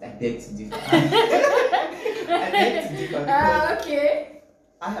 I beg to differ. I beg to differ because okay.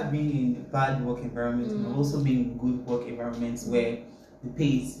 I have been in bad work environments and I've also been in good work environments where the pay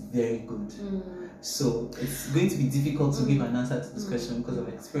is very good. So it's going to be difficult to give an answer to this question because I've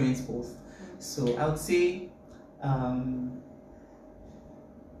experienced both. So I would say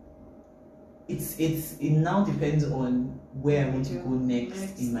it now depends on where I want to go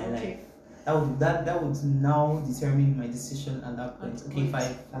next in my life. That would now determine my decision at that point. Okay, if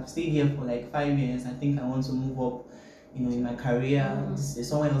I've stayed here for like 5 years, I think I want to move up, in my career. There's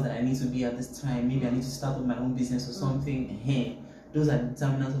somewhere else that I need to be at this time. Maybe I need to start with my own business or something. Those are the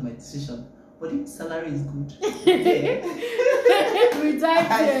determinants of my decision. But if the salary is good,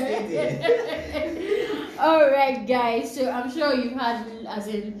 Alright guys, so I'm sure you've had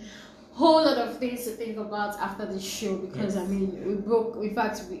whole lot of things to think about after this show, because I mean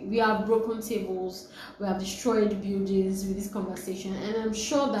we have broken tables, we have destroyed buildings with this conversation, and I'm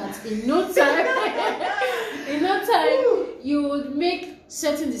sure that in no time you would make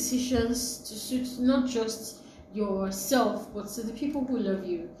certain decisions to suit not just yourself but to the people who love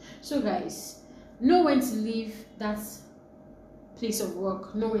you. So guys, know when to leave that place of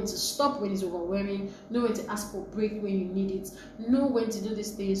work, know when to stop when it's overwhelming, know when to ask for a break when you need it, know when to do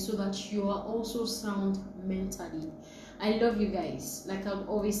these things so that you are also sound mentally. I love you guys. Like I'm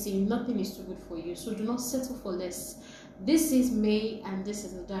always saying, nothing is too good for you, so do not settle for less. This is May, and this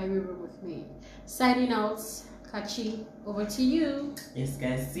is the Diary Room with May. Signing out. Kachi, over to you. Yes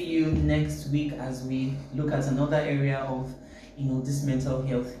guys, see you next week as we look at another area of this mental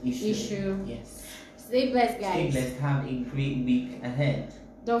health issue. Yes. Stay blessed, guys. Stay blessed. Have a great week ahead.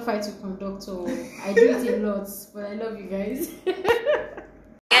 Don't fight to conduct. I do it a lot, but I love you guys. Get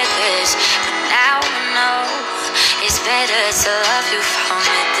this, but now I know it's better to love you from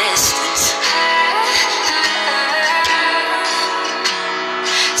a distance.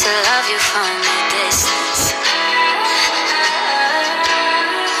 To love you from a distance.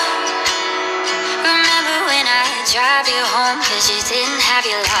 Remember when I drive you home 'cause you didn't have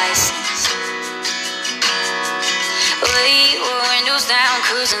your license? We were windows down,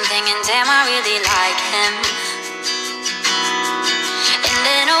 cruising, thinking, damn, I really like him. And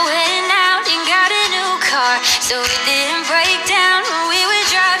then I went out and got a new car, so it didn't break down when we would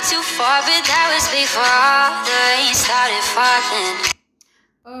drive too far. But that was before all the rain started falling.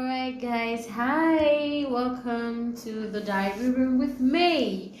 Alright Alright guys, hi, welcome to the diary room with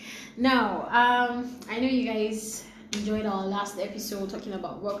May. Now, I know you guys enjoyed our last episode talking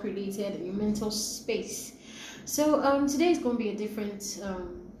about work related and your mental space. So today is going to be a different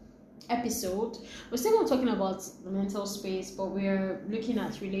episode. We're still not talking about the mental space, but we're looking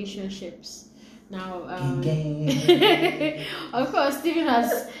at relationships. Now, of course, Stephen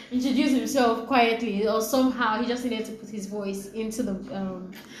has introduced himself quietly, or somehow he just needed to put his voice into the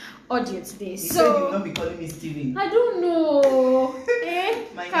audio today. He said you will not be calling me Stephen. I don't know.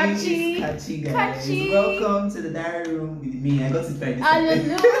 My Catchy. name is Catchy, guys. Catchy. Welcome to the diary room with me. I got it right. I don't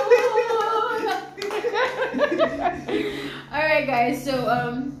know. Alright, guys.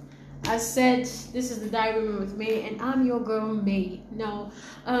 So, as said, this is the diary room with May, and I'm your girl May. Now,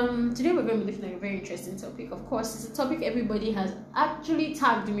 today we're going to be looking at a very interesting topic. Of course, it's a topic everybody has actually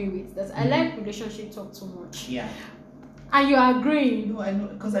tagged me with. That I like relationship talk too much. Yeah. And you are agreeing. No, I know,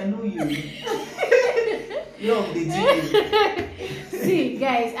 because I know you. No, they do. See,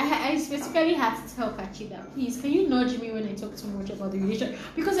 guys, I specifically had to tell Kachi that please, can you nudge me when I talk too much about the relationship?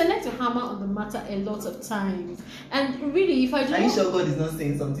 Because I like to hammer on the matter a lot of times. And really, if I do. Are you sure God is not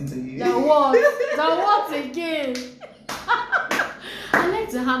saying something to you? That what? That what again? I like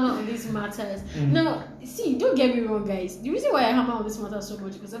to hammer on these matters. Now, see, don't get me wrong, guys. The reason why I hammer on this matter so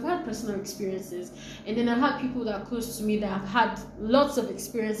much is because I've had personal experiences, and then I've had people that are close to me that have had lots of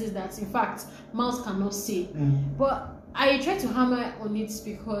experiences that, in fact, mouths cannot say. But I try to hammer on it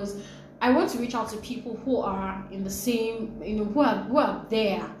because I want to reach out to people who are in the same, who are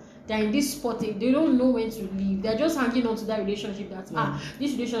there. They're in this spot, they don't know when to leave. They're just hanging on to that relationship that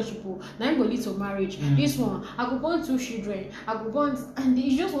this relationship now I'm going to lead to marriage. This one, I could born 2 children, I could born, and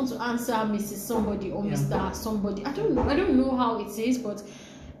they just want to answer Mrs. somebody or Mr. somebody. I don't know how it is, but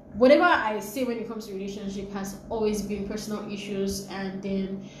whatever I say when it comes to relationship has always been personal issues, and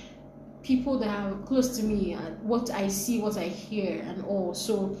then people that are close to me, what I see, what I hear, and all.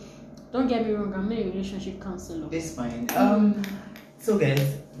 So don't get me wrong, I'm not a relationship counselor. It's fine. So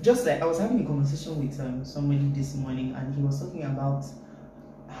guys, just like I was having a conversation with somebody this morning, and he was talking about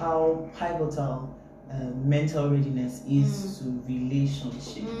how pivotal mental readiness is to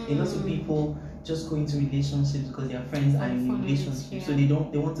relationship. A lot of people just go into relationships because their friends are in a relationship, so they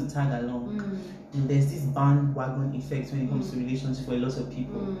want to tag along. And there's this bandwagon effect when it comes to relationship for a lot of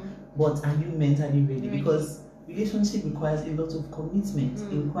people. But are you mentally ready? Because relationship requires a lot of commitment.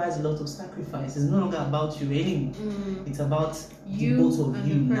 It requires a lot of sacrifice. It's no longer about you anymore. It's about the both of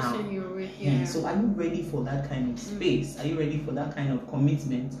you now. So are you ready for that kind of space? Are you ready for that kind of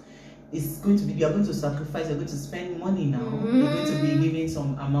commitment? It's going to be, you're going to sacrifice, you're going to spend money now. You're going to be giving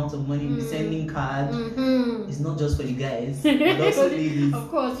some amount of money, sending cards. It's not just for the guys, but also ladies. Of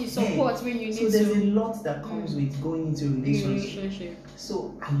course, you support when you need to. So there's a lot that comes with going into a relationship.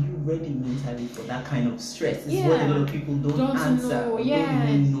 So are you ready mentally for that kind of stress? It's what a lot of people don't answer, don't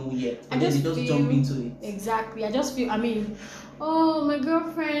even know yet. And then they just jump into it. Exactly. I just feel, oh, my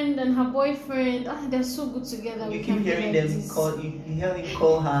girlfriend and her boyfriend, they're so good together. You keep hearing them call, you hear him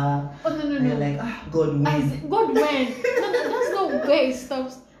call her. Oh, no. And you're like, God, when? God, when? No, that's not where it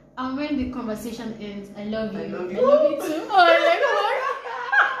stops. And when the conversation ends, I love you. I love you too. Oh,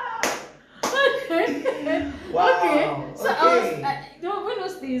 Wow. Okay. So when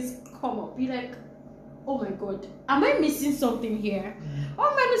those things come up, you're like, oh my God, am I missing something here? Or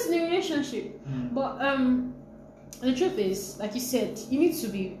am I just in a relationship? But the truth is, like you said, you need to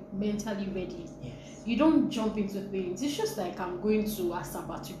be mentally ready. Yes. You don't jump into things. It's just like I'm going to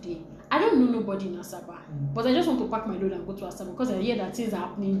Asaba today. I don't know nobody in Asaba, but I just want to pack my load and go to Asaba because I hear that things are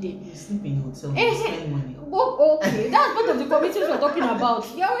happening there. You sleep in hotel, you spend money. Oh, okay, that's part of the commitment we're talking about.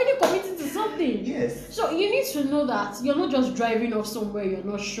 You're already committing to something. Yes. So you need to know that you're not just driving off somewhere you're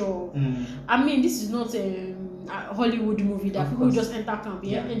not sure. This is not a Hollywood movie that people just enter camp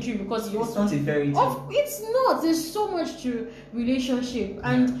entry because you want. It's not a fairy tale. It's not. There's so much to relationship,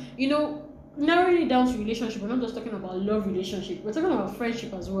 and narrowing it down to relationship. We're not just talking about love relationship. We're talking about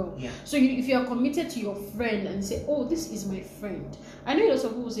friendship as well. Yeah. So if you are committed to your friend and say, "Oh, this is my friend," I know lots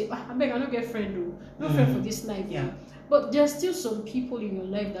of people say, "I beg, I don't get friend though. No friend for this life." Yeah. But there's still some people in your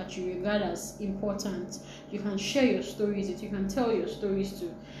life that you regard as important. You can share your stories with. You can tell your stories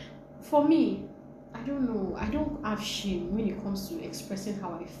to. For me, I don't know. I don't have shame when it comes to expressing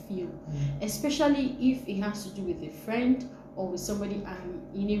how I feel, especially if it has to do with a friend or with somebody I'm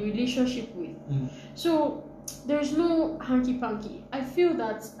in a relationship with. So there's no hanky-panky. I feel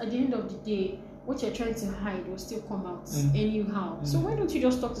that at the end of the day, what you're trying to hide will still come out anyhow. So why don't you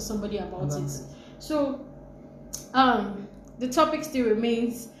just talk to somebody about it? So the topic still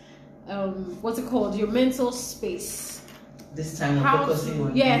remains what's it called? Your mental space. this time we're How focusing to-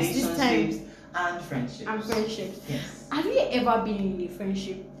 on yes, this relationships and friendships. And friendships. Yes. Have you ever been in a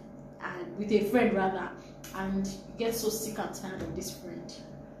friendship and with a friend rather, and you get so sick and tired of this friend?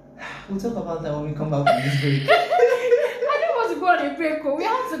 We'll talk about that when we come back from this break. I don't want to go on a break. We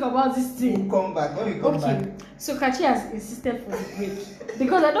have to talk about this thing. We'll come back when we come back. So Kachi has insisted for the break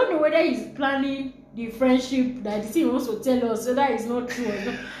because I don't know whether he's planning the friendship that the thing wants to tell us, whether it's not true or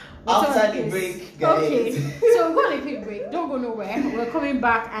not. After the break, guys. Okay, so we're going to quick break. Don't go nowhere. We're coming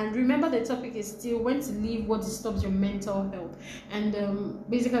back, and remember the topic is still when to leave what disturbs your mental health. And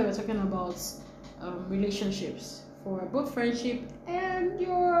basically, we're talking about relationships for both friendship and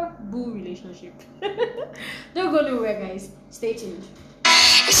your boo relationship. Don't go nowhere, guys. Stay tuned.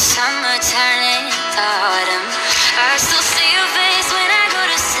 It's summer turning to autumn. I still see your face when I go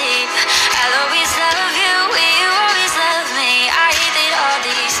to sleep. I'll always love you, will you always love me? I hate that all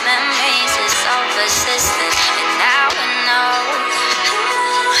these memories are so persistent, and now I know.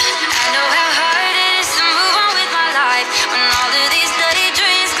 I know how hard it is to move on with my life when all of these dirty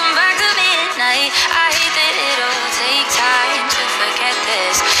dreams come back to me at night. I hate that it'll take time to forget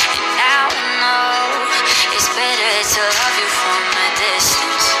this, and now I know it's better to love you from a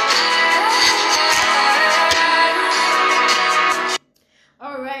distance.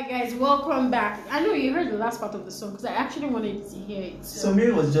 Alright guys, welcome back. I know you heard the last part of the song because I actually wanted to hear it. So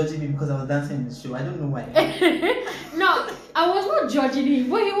Mary was judging me because I was dancing in the show. I don't know why. No, I was not judging him,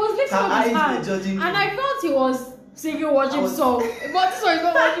 but he was lifting Her up his eyes hand, were judging me. and I felt he was singing worship song. But this one is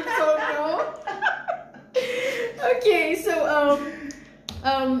not worship song, no. Okay, so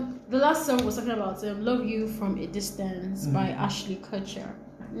the last song was talking about "Love You from a Distance" by Ashley Kutcher.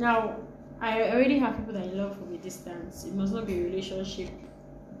 Now, I already have people that I love from a distance. It must not be a relationship,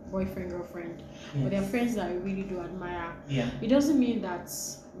 boyfriend, girlfriend, but there are friends that I really do admire. Yeah. It doesn't mean that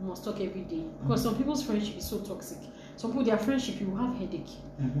we must talk every day, because some people's friendship is so toxic. Some people, their friendship, you will have headache.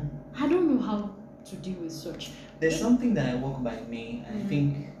 I don't know how to deal with such. There's something that I walk by me, and I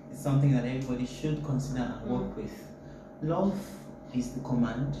think it's something that everybody should consider and work with. Love is the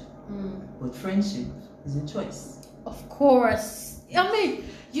command, but friendship is a choice. Of course. I mean,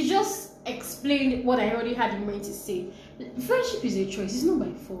 you just explained what I already had in mind to say. Friendship is a choice, it's not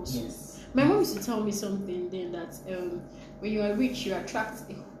by force. Yes. My mom used to tell me something then that when you are rich, you attract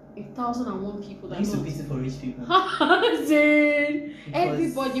 1,001 people that I used to know. pity for rich people.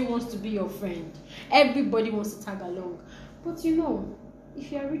 Everybody wants to be your friend. Everybody wants to tag along. But you know,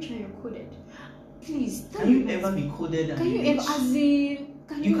 if you are rich and you're coded, please. Can you ever be coded and Can you be ever, rich? as in,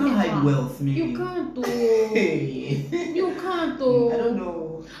 can You can't ever? hide wealth, maybe. You can't though. Hey. You can't though. I don't know.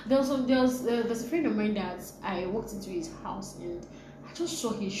 There's a friend of mine that I walked into his house and I just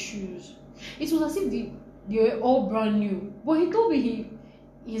saw his shoes. It was as if they were all brand new. But he told me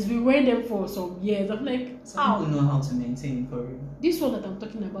he's been wearing them for some years. I'm like, Some people know how to maintain for real. This one that I'm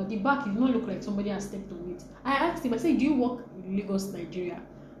talking about, the back does not look like somebody has stepped on it. I asked him, I said, do you work in Lagos, Nigeria?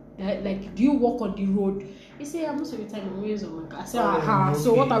 Like, do you walk on the road? He said, most of the time I'm always on my car. I said,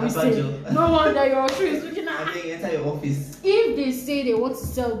 so what are we saying? No wonder your shoe is looking at. And then you enter your office. If they say they want to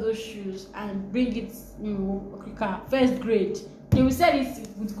sell those shoes and bring it, quicker, first grade, they will sell it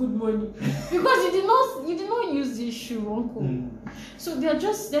with good money because you did not use this shoe, uncle. So they're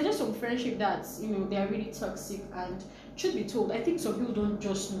just some friendship that they are really toxic, and should be told. I think some people don't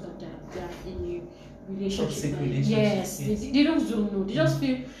just know that they're in a relationship. Yes. They don't know. They just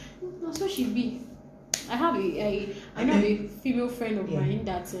feel that's what she be. I have I know a female friend of mine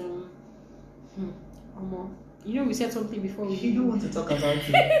that we said something before we. You don't want to talk about it.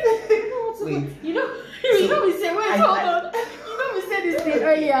 Wait. We said hold on. We said this thing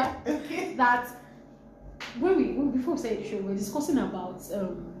earlier. Okay. That before we started the show, we're discussing about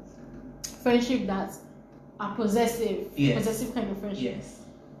friendship that are possessive. Yes. Possessive kind of friendship. Yes.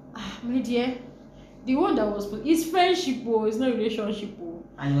 My dear, the one that was it's friendship, it's not relationship.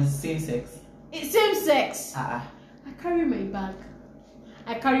 And it was same sex. It's same sex. I carry my bag.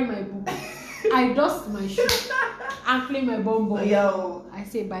 I carry my book. I dust my shoe. I clean my bum. I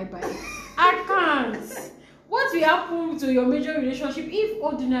say bye bye. I can't. What will happen to your major relationship if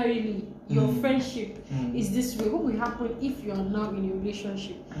ordinarily your friendship is this way? What will happen if you are now in a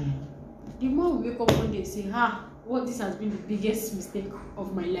relationship? The more we wake up one day and say, what this has been the biggest mistake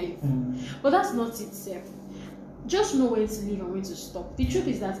of my life. But that's not it, sir. Just know when to leave and when to stop. The truth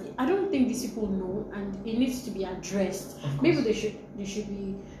is that I don't think these people know, and it needs to be addressed. Maybe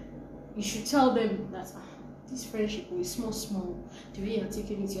you should tell them that this friendship is small. The way you're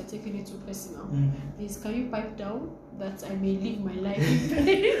taking it too personal. Please, can you pipe down that I may live my life in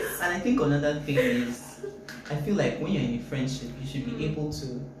peace? And I think another thing is, I feel like when you're in a friendship, you should be able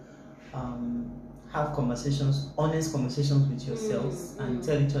to have conversations, honest conversations with yourselves, and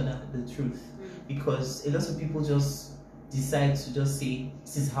tell each other the truth. Because a lot of people just decide to just say,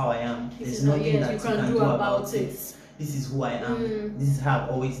 this is how I am. There's nothing that you can do about it. This is who I am. This is how I've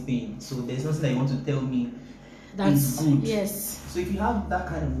always been. So there's nothing that you want to tell me that's good. Yes. So if you have that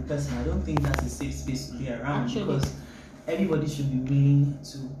kind of a person, I don't think that's a safe space to be around. Actually, because everybody should be willing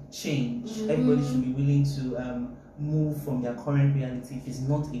to change. Everybody should be willing to move from their current reality if it's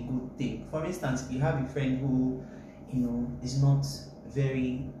not a good thing. For instance, if you have a friend who, is not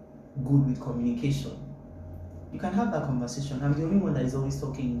very good with communication, you can have that conversation. I'm the only one that is always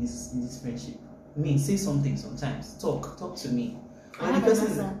talking in this friendship. Say something sometimes. Talk to me. I have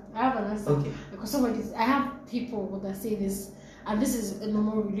an answer. Okay. Because I have people that say this, and this is a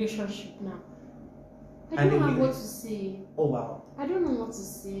normal relationship now. I don't know what to say. Oh wow. I don't know what to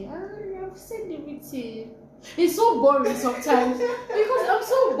say. I've said everything. It's so boring sometimes because I'm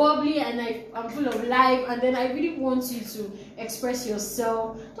so bubbly and I'm full of life, and then I really want you to express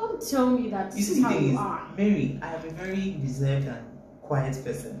yourself. Don't tell me that this is how you are. Mary, I am a very reserved and quiet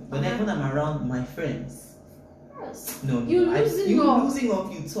person, but then when I'm around my friends, you're losing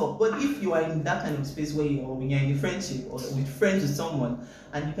up, you talk. But if you are in that kind of space when you're in a friendship or with friends with someone,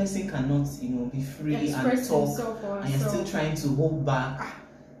 and the person cannot, be free and talk, and you're still trying to hold back,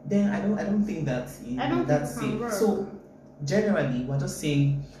 then I don't think that that's safe. So generally, we're just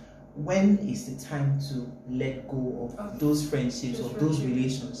saying, when is the time to let go of those friendships or those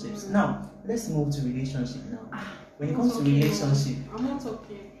relationships? Now, let's move to relationship now. When it comes to relationship, I'm not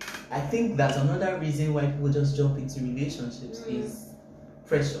okay. I think that's another reason why people just jump into relationships is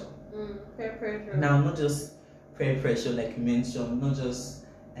pressure. Peer pressure. Now, not just peer pressure like you mentioned, not just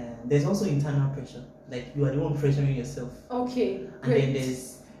there's also internal pressure. Like you are the one pressuring yourself. Okay. And then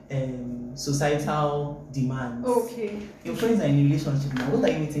there's societal demands. Okay. Your friends are in a relationship now. What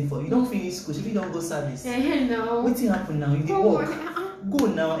are you waiting for? You don't finish school. If you don't go service. No. What's happen now? You didn't work. Go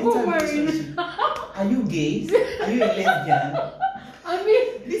now. Enter relationship. Are you gay? Are you a lesbian? I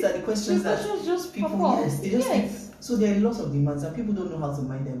mean, these are the questions that just people they just think. So there are lots of demands and people don't know how to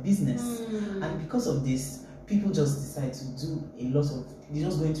mind their business. And because of this, people just decide to do a lot of. They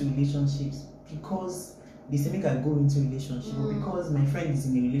just go into relationships because they say make I go into a relationship, or because my friend is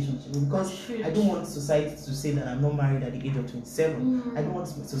in a relationship, or because I don't want society to say that I'm not married at the age of 27. I don't want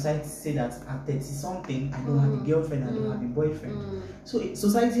society to say that at 30 something I don't have a girlfriend, I don't have a boyfriend. So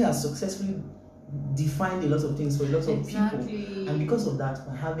society has successfully defined a lot of things for a lot of people, and because of that,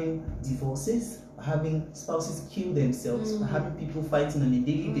 we're having divorces, we're having spouses kill themselves, we're having people fighting on a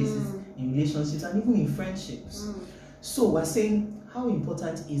daily basis in relationships and even in friendships. So we're saying, how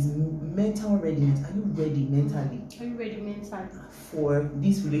important is mental readiness? Are you ready mentally? Are you ready mentally for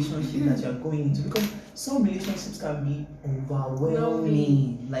this relationship that you're going into? Because some relationships can be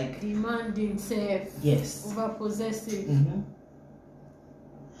overwhelming, like demanding, yes, over possessive.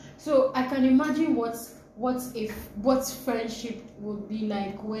 So I can imagine what friendship would be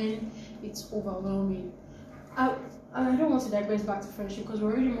like when it's overwhelming. I don't want to digress back to friendship because we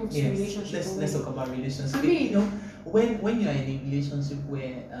already moved to relationship. Let's talk about relationships. I mean, when you are in a relationship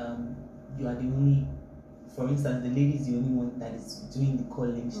where you are the only, for instance, the lady is the only one that is doing the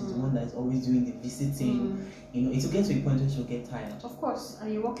calling, she's the one that is always doing the visiting. It will get to a point where she'll get tired. Of course,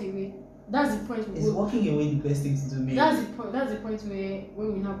 and you walk away. That's the point. Is walking away the best thing to do? Maybe? That's the point where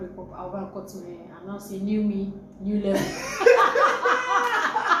when we now break up, I'll go and cut my hair and now say new me, new level.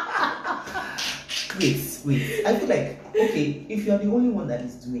 Wait. I feel like, okay, if you are the only one that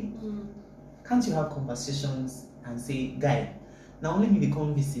is doing, can't you have conversations and say, guy, now let me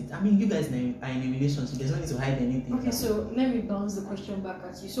come visit? I mean, you guys are in a relationship, there's no need to hide anything. Okay, so let me bounce the question back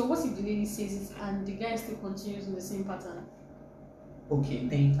at you. So what if the lady says it and the guy still continues in the same pattern? Okay,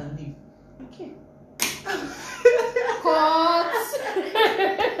 then you can leave. Okay. Cut.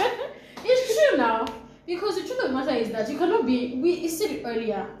 It's true now, because the truth of the matter is that you cannot be. We said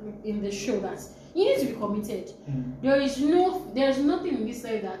earlier in the show that you need to be committed. There's nothing in this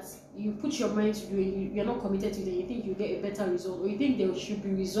life that you put your mind to do and you're not committed to it. You think you get a better result, or you think there should be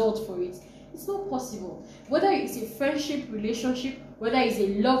result for it. It's not possible. Whether it's a friendship relationship, whether it's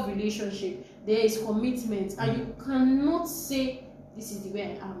a love relationship, there is commitment, and you cannot say this is the way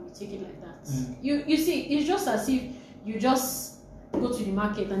I am. You take it like that. You see, it's just as if you just go to the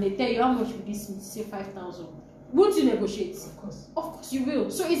market and they tell you how much will this mean, say 5,000. Won't you negotiate? Of course you will.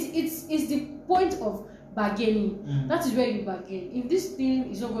 So it's the point of bargaining. That is where you bargain. If this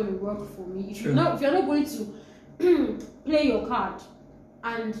thing is not going to work for me, if you're not going to play your card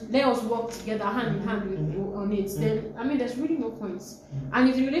and let us work together hand in hand on it, then I mean there's really no point. And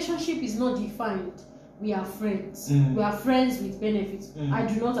if the relationship is not defined, we are friends. Mm. We are friends with benefits. Mm. I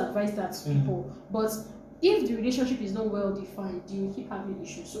do not advise that to people. But if the relationship is not well defined, you will keep having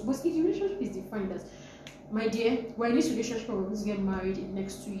issues. So, but if the relationship is defined as, my dear, we're in this relationship and we're going to get married in the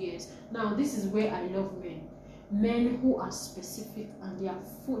next 2 years. Now, this is where I love men. Men who are specific and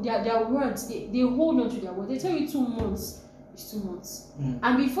their words, they hold on to their words. They tell you 2 months is 2 months.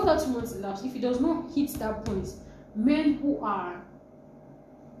 And before that 2 months elapsed, if it does not hit that point, men who are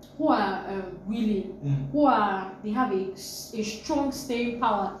willing, they have a strong staying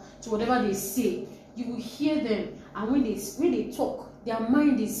power to whatever they say. You will hear them, and when they talk, their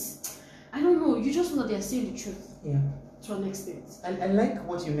mind is, I don't know, you just know that they are saying the truth. Yeah. To an extent. I like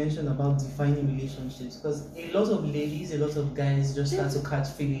what you mentioned about defining relationships, because a lot of ladies, a lot of guys just start to catch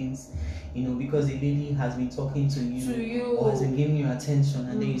feelings, because a lady has been talking to you or has been giving you attention,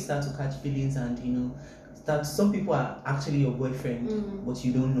 and then you start to catch feelings, and some people are actually your boyfriend, but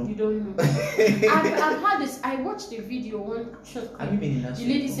you don't know. You don't know. I've had this. I watched a video one short clip. Have you been in that? The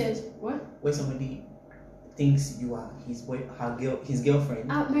lady said, "What?" Where somebody thinks you are his girlfriend.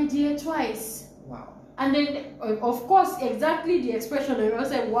 My dear, twice. Wow. And then, of course, exactly the expression. I was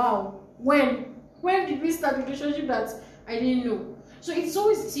like, "Wow, when did we start a relationship that I didn't know?" So it's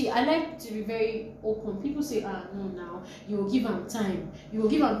always, I like to be very open. People say, no, now you will give them time. You will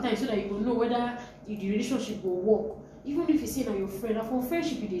give them time so that you will know whether the relationship will work. Even if you say that your friend, from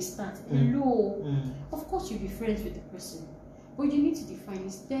friendship they start. Hello, of course you'll be friends with the person, but you need to define,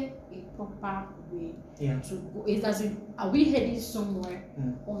 is there a proper way to go? Are we heading somewhere,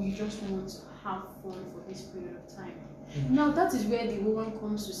 or you just want to have fun for this period of time? Now that is where the woman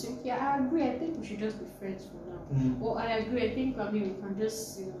comes to say, okay, I agree, I think we should just be friends for now. Or I agree, I think we can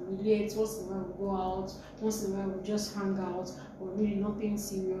just relate, once in a while we'll go out, once in a while we'll just hang out, or really nothing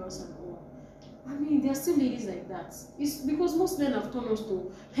serious and all. I mean, there are still ladies like that. It's because most men have told us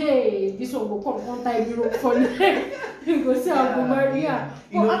to, hey, this one will come one time, for you go say I'll go marry.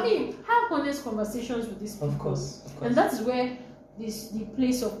 But I mean, have honest conversations with these people. Of course. And that is where the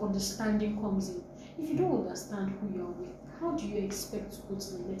place of understanding comes in. If you don't understand who you are with, how do you expect to go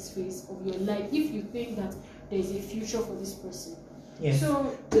to the next phase of your life if you think that there is a future for this person? Yes.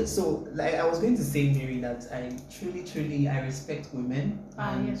 So like I was going to say, Mary, that I truly I respect women.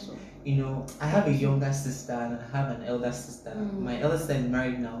 Yes. So. I have a younger sister and I have an elder sister. My elder sister is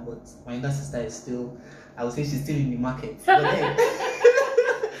married now, but my younger sister is still, I would say she's still in the market.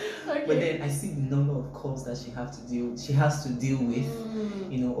 But then I see the number of calls that she has to deal with,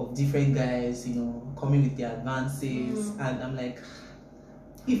 of different guys, coming with their advances, and I'm like,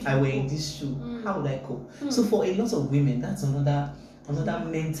 if I were in this shoe, how would I cope? So for a lot of women, that's another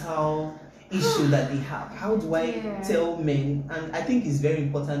mental issue that they have. How do I tell men? And I think it's very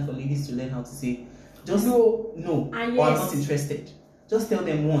important for ladies to learn how to say, just no, or I'm not interested. Just tell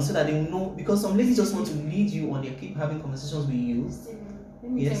them once so that they will know, because some ladies just want to lead you on, they keep having conversations with you.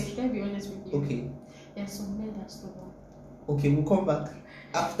 Let me tell you, should I be honest with you? Okay. There are some men that stubborn. Okay, we'll come back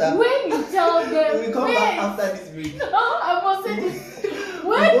after. When you tell them, we'll come back after this break. No, I must say this.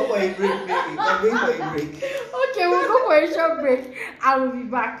 We'll go for a break, baby. We're going for a break. Okay, we'll go for a short break. I will be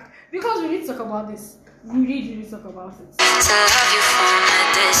back because we need to talk about this. We really need to talk about it. To love you from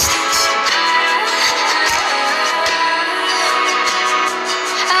a distance.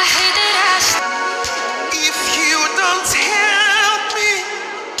 I hate that if you don't help me,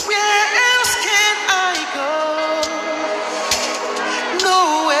 where else can I go?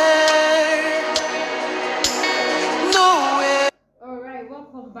 Nowhere. Alright,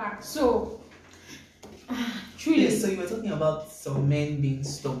 welcome back. So, truly. Yes, so you were talking about some men being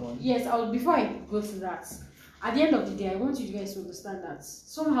stubborn. Yes, before I go to that, at the end of the day, I want you guys to understand that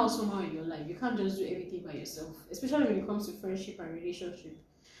somehow in your life, you can't just do everything by yourself, especially when it comes to friendship and relationship.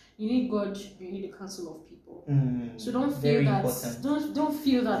 You need God, you need the counsel of people. So don't feel that don't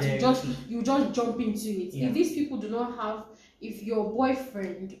feel that you just jump into it. If these people do not have, if your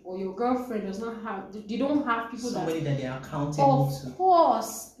boyfriend or your girlfriend does not have, they don't have people somebody that they are accountable to. Of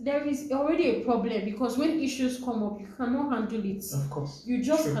course, there is already a problem, because when issues come up, you cannot handle it. Of course. You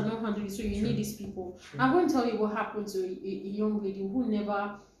just cannot handle it, so you need these people. I'm going to tell you what happened to a young lady who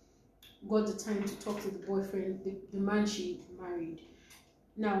never got the time to talk to the boyfriend, the man she married.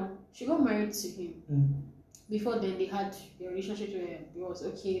 Now, she got married to him. Before then, they had a relationship where it was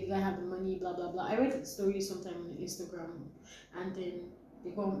okay, the guy had the money, blah blah blah. I read the story sometime on Instagram, and then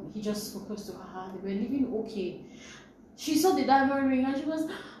he just proposed to her. They were living okay. She saw the diamond ring and she was, it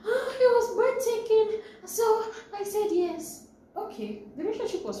was breathtaking. So I said yes. Okay, the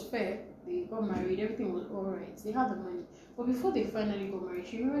relationship was fair. They got married, everything was alright. They had the money. But before they finally got married,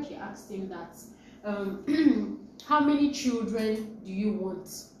 she asked him that, how many children do you want?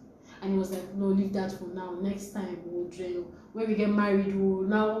 And he was like, no, leave that for now. Next time, when we get married, we'll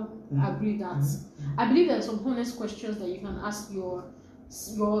now agree that. I believe there are some honest questions that you can ask your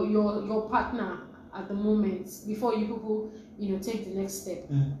partner at the moment before you people, take the next step.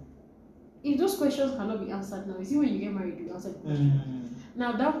 If those questions cannot be answered now, you see, when you get married, you answer the question.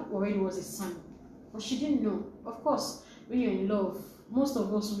 Now that already was a sign, but she didn't know. Of course, when you're in love, most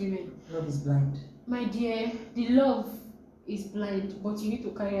of us women, love is blind. My dear, the love is blind, but you need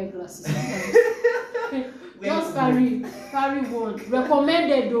to carry eyeglasses sometimes. Just carry one.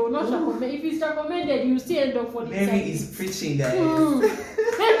 Recommended though, not recommended. If it's recommended, you still end up for the Mary is preaching, guys.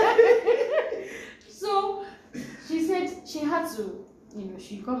 So she said she had to,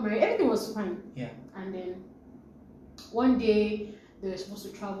 she got married. Everything was fine. Yeah. And then one day they were supposed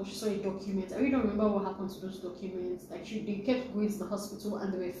to travel. She saw a document. I really don't remember what happened to those documents. Like they kept going to the hospital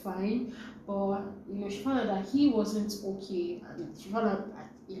and they were fine. But she found out that he wasn't okay, and she found out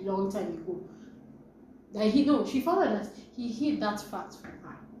a long time ago that she found out that he hid that fact from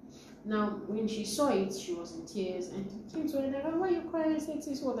her. Now, when she saw it, she was in tears and he came to her and like, why are you crying? I said,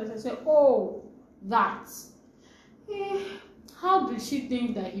 this what I said, oh, that. How did she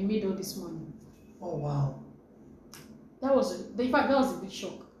think that he made all this money? Oh wow. That was a big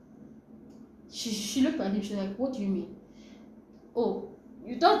shock. She looked at him, she's like, what do you mean? Oh,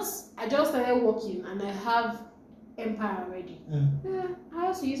 you thought I just started working and I have empire already. Yeah, I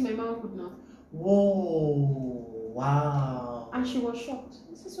have to use my manhood now. Whoa, wow. And she was shocked.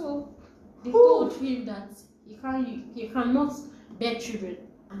 So they told him that he cannot bear children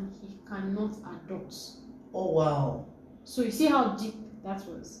and he cannot adopt. Oh wow. So you see how deep that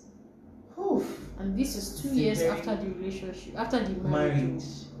was. Oof. And this is 2 years after the relationship, after the marriage.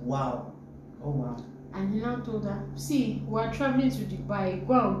 Wow. Oh wow. And he now told her, see, we're traveling to Dubai,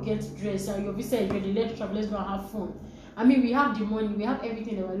 go and get dressed, and your visa is ready, let's travel, let's go and have fun. I mean, we have the money, we have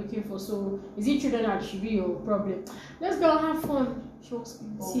everything that we're looking for, so is it children that should be your problem? Let's go and have fun. She was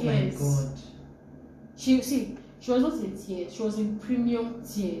in tears. Oh my God. She was not in tears, she was in premium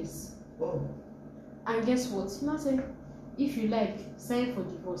tears. Oh. And guess what? She now said, if you like, sign for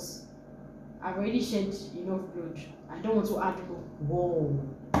divorce. I've already shed enough blood. I don't want to add more. Whoa.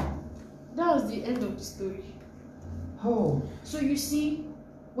 That was the end of the story. Oh. So you see,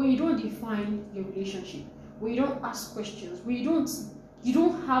 when you don't define your relationship, when you don't ask questions, when you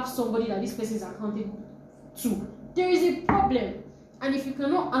don't have somebody that this person is accountable to, there is a problem. And if you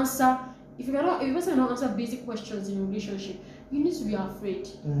cannot answer, if a person cannot answer basic questions in a relationship, you need to be afraid.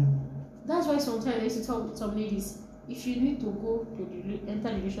 That's why sometimes I used to tell some ladies, if you need to go to enter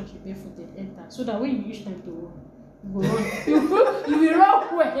the relationship barefooted, enter. So that when you reach time to run, you go run. You will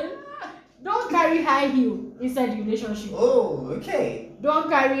run well. Don't carry high heel inside the relationship. Oh, okay. Don't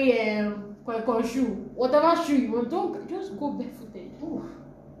carry shoe. Whatever shoe you want, don't just go barefooted.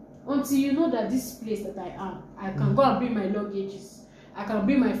 Until you know that this place that I am, I can go and bring my luggages, I can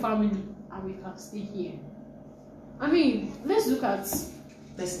bring my family, and we can stay here. I mean, let's look at.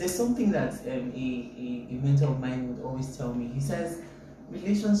 There's something that a mentor of mine would always tell me. He says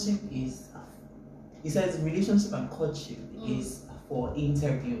relationship and courtship is for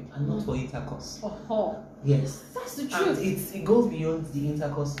interview and not for intercourse. Yes, that's the truth. And it goes beyond the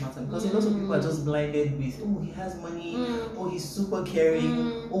intercourse matter, because a lot of people are just blinded with, oh, he has money, oh, he's super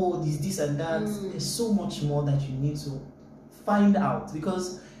caring, oh, this and that. There's so much more that you need to find out,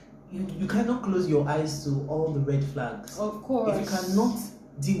 because you cannot close your eyes to all the red flags. Of course. If you cannot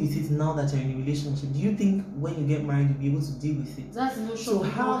deal with it now that you're in a relationship, do you think when you get married you'll be able to deal with it? That's the notion. So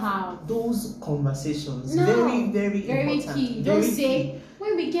have those conversations. No, very important. Key. Don't say,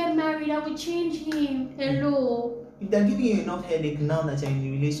 when we get married I will change him. Hello. If they're giving you enough headache now that you're in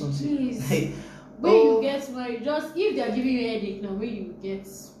a relationship, please. When you get married, just if they're giving you a headache now, when you get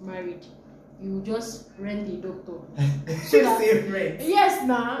married, you just rent a doctor. So that, rent. Yes,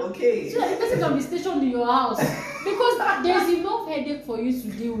 now. Okay. So that the person can be stationed in your house. Because there's enough headache for you to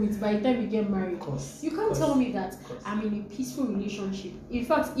deal with by the time you get married. You can't tell me that I'm in a peaceful relationship. In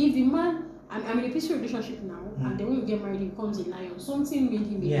fact, if the man, I'm in a peaceful relationship now, and then when you get married, he becomes a lion. Something made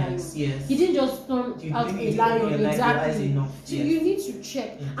him a lion. Yes. He didn't just turn out a lion, exactly. So you need to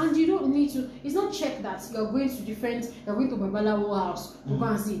check, and you don't need to. It's not check that you're going to Babalawo house to go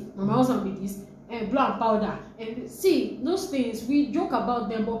and see Mama husband with this and blow and powder and see those things. We joke about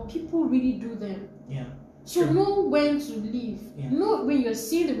them, but people really do them. Yeah. So know when to leave. Know when you're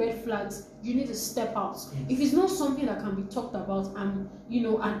seeing the red flags, you need to step out. If it's not something that can be talked about and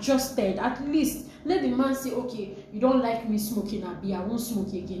adjusted, at least let the man say, okay, you don't like me smoking, I won't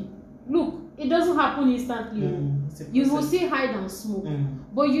smoke again. look, it doesn't happen instantly. You will still hide and smoke,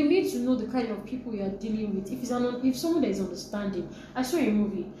 but you need to know the kind of people you are dealing with. If someone that is understanding. I saw a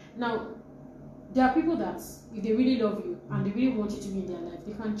movie. Now, there are people that if they really love you and they really want you to be in their life,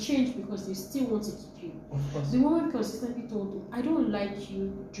 they can change because they still want to keep you. Of course. The woman consistently told him, I don't like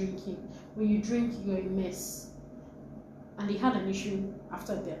you drinking. When you drink, you're a mess. And they had an issue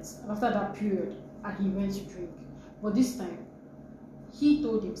after that period, and he went to drink. But this time, he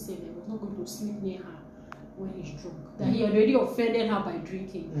told himself that he was not going to sleep near her when he's drunk. That he had already offended her by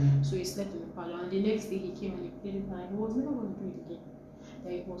drinking. So he slept in the parlor. And the next day he came and he played it, and he was never going to do it again.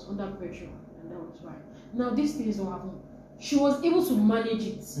 That he was under pressure, and that was why. Now these things don't happen. She was able to manage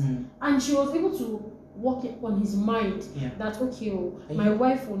it, and she was able to work it on his mind that okay, my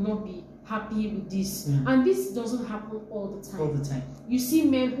wife will not be happy with this, and this doesn't happen all the time. You see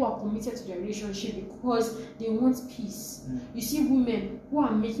men who are committed to their relationship because they want peace. You see women who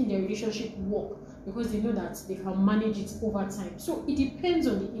are making their relationship work because they know that they can manage it over time. So it depends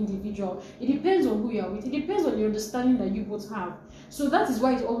on the individual. It depends on who you are with. It depends on the understanding that you both have. So that is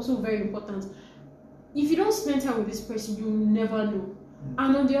why it's also very important. If you don't spend time with this person, you will never know.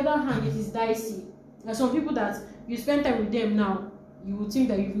 And on the other hand, it is dicey. There are some people that you spend time with them now, you will think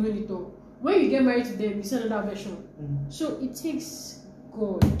that you've known it all. When you get married to them, you see another version. So it takes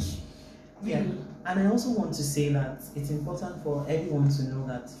God. Really. Yeah. And I also want to say that it's important for everyone to know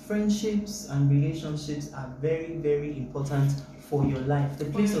that friendships and relationships are very, very important for your life. The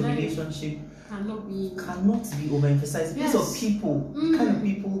place of relationship cannot be overemphasized. The place of people, the kind of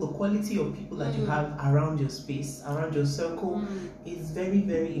people, the quality of people that you have around your space, around your circle is very,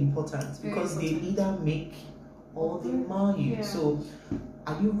 very important because they either make or they mar you. Yeah. So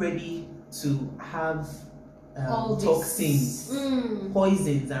are you ready to have toxins,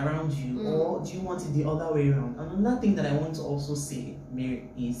 poisons around you, or do you want it the other way around? And another thing that I want to also say, Mary,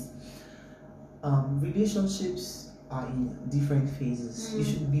 is relationships are in different phases. You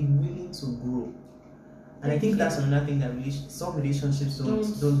should be willing to grow. And I think that's another thing that some relationships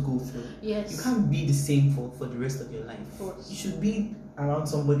don't go through. Yes. You can't be the same for the rest of your life. You should be around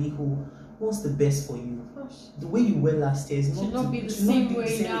somebody who wants the best for you. The way you were last year should not be the same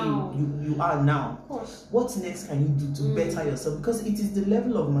way you are now. Of course. What next can you do to better yourself? Because it is the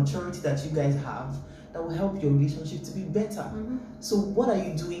level of maturity that you guys have that will help your relationship to be better. So what are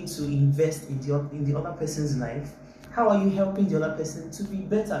you doing to invest in the other person's life? How are you helping the other person to be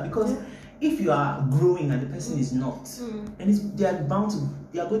better? Because if you are growing and the person is not, and there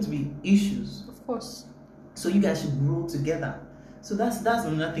are going to be issues. Of course. So you guys should grow together. So that's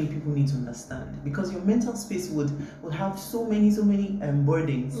another thing people need to understand, because your mental space would have so many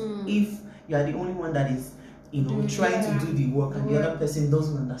burdens if you are the only one that is trying to do the work and the other person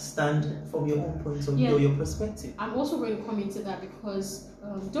doesn't understand from your own point of view or your perspective. I'm also going to come into that because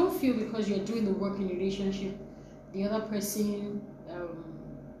don't feel because you're doing the work in a relationship, the other person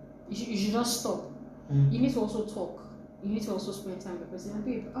you should just stop. You need to also talk. You need to also spend time with the person. And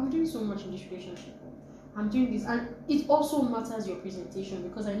babe, I'm doing so much in this relationship. I'm doing this, and it also matters your presentation,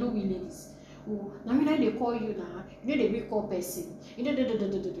 because I know we ladies who they call you now, they will call person, and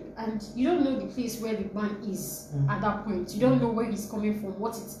you don't know the place where the man is at that point. You don't know where he's coming from,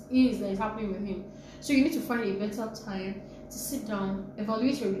 what it is that is happening with him. So you need to find a better time to sit down,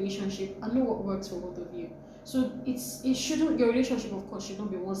 evaluate your relationship, and know what works for both of you. So your relationship, of course, should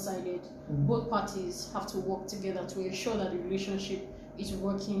not be one-sided. Both parties have to work together to ensure that the relationship is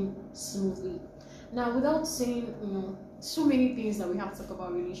working smoothly. Now, without saying, so many things that we have to talk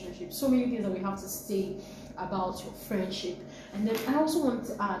about relationships, so many things that we have to say about your friendship. And then I also want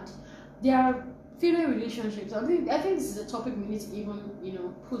to add, there are female relationships. I think this is a topic we need to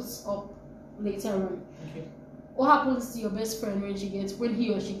even, put up later on. Okay. What happens to your best friend when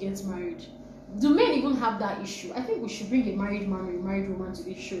he or she gets married? Do men even have that issue? I think we should bring a married man or a married woman to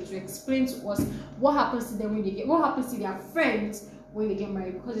this show to explain to us what happens to them what happens to their friends when they get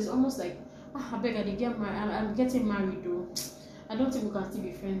married, because it's almost like, I beg, I get married. I'm getting married though. I don't think we can still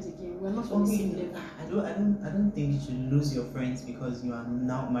be friends again. We're not on the same level. I don't think you should lose your friends because you are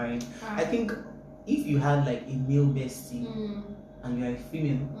now married. I think if you had like a male bestie and you are a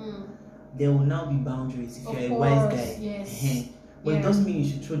female, there will now be boundaries if you're a wise guy. Yes. But it doesn't mean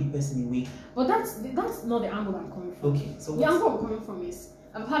you should throw the person away. But that's not the angle I'm coming from. Okay. So the angle I'm coming from is,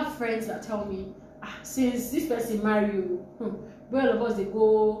 I've had friends that tell me, since this person married you, where all of us they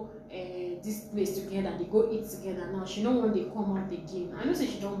go this place together, they go eat together. Now she don't want they come out again. I know say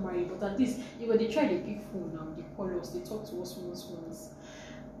she don't marry, but at least they try to pick phone now, they call us, they talk to us once.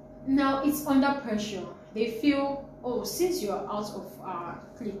 Now it's under pressure. They feel, since you're out of our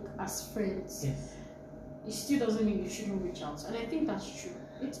clique as friends, it still doesn't mean you shouldn't reach out. And I think that's true.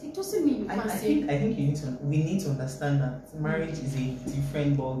 It doesn't mean you can't I think we need to understand that marriage is a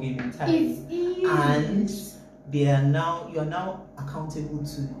different ball game entirely. It is. And you are now accountable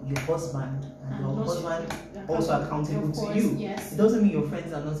to your husband, and your husband also accountable to you. Yes. It doesn't mean your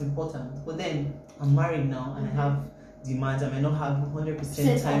friends are not important, but then I'm married now and I have demands. I may not have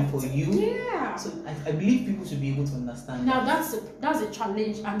 100% time for you. Yeah. So I believe people should be able to understand. Now that's a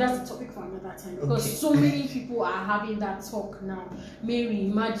challenge, and that's a topic for another time, because so many people are having that talk now. Mary,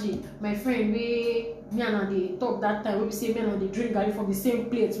 imagine my friend me and they talk that time. We say me and they drink garri from the same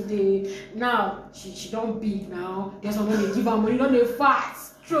plate today. Now she don't big now. There's someone they give her money, don't they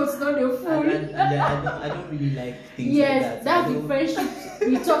fast. Throats don't they full. I don't really like things like that. Yes, that's the friendship,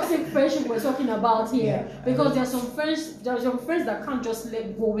 the toxic friendship we're talking about here. Yeah, because there's some friends that can't just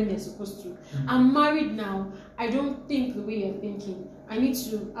let go when they're supposed to. I'm married now. I don't think the way you're thinking. I need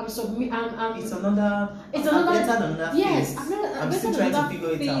to. I'm submit. It's another. Yes, I'm still trying to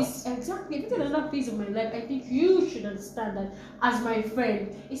figure it out. Exactly. It's another phase of my life. I think you should understand that as my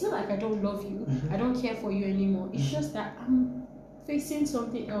friend, it's not like I don't love you. I don't care for you anymore. It's just that I'm facing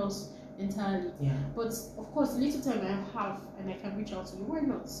something else entirely. Yeah. But of course, the little time I have and I can reach out to you, why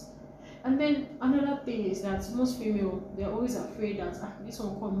not? And then another thing is that most female, they're always afraid that this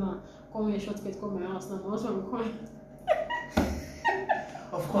one come here shortcut, come my house now. My husband will come.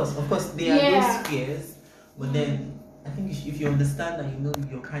 Of course, there are those fears, but then I think if you understand that you know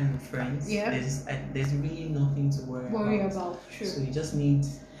your kind of friends, there's really nothing to worry about. True. So you just need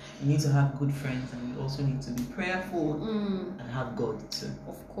to have good friends, and you also need to be prayerful and have God too.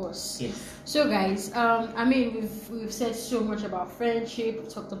 Of course. Yes. So guys, I mean we've said so much about friendship,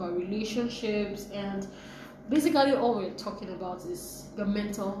 we've talked about relationships, and basically all we're talking about is the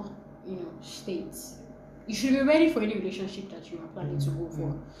mental, state. You should be ready for any relationship that you are planning to go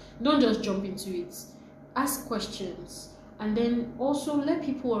for. Don't just jump into it. Ask questions. And then also let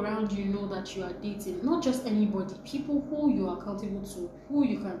people around you know that you are dating, not just anybody, people who you are accountable to, who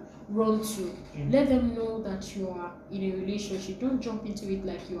you can run to. Let them know that you are in a relationship. Don't jump into it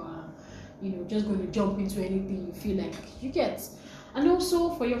like you are, just going to jump into anything you feel like you get. And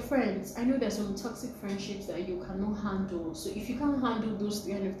also for your friends, I know there's some toxic friendships that you cannot handle. So if you can't handle those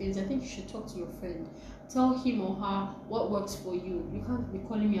kind of things, I think you should talk to your friend. Tell him or her what works for you. You can't be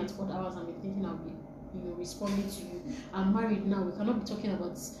calling me at odd hours and be thinking I'll be responding to you. I'm married now. We cannot be talking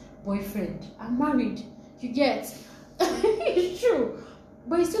about boyfriend. I'm married. You get? It's true.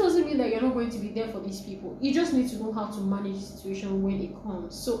 But it still doesn't mean that you're not going to be there for these people. You just need to know how to manage the situation when it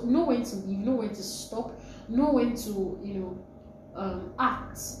comes. So know when to leave, know when to stop, know when to,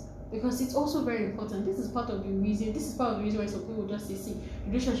 act. Because it's also very important. This is part of the reason why some people just say, see,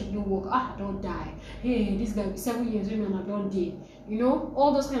 relationship don't work. Don't die. Hey, this guy be 7 years women and don't die.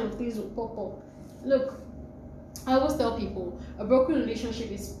 All those kind of things will pop up. Look, I always tell people a broken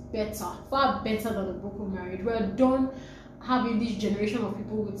relationship is better, far better than a broken marriage. We're done having this generation of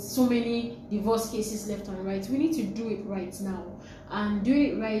people with so many divorce cases left and right. We need to do it right now, and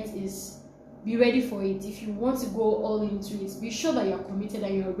doing it right is be ready for it. If you want to go all into it, be sure that you're committed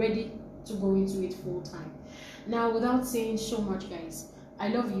and you're ready to go into it full time. Now, without saying so much, guys, I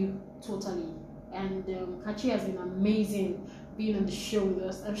love you totally, and Kachi has been amazing being on the show with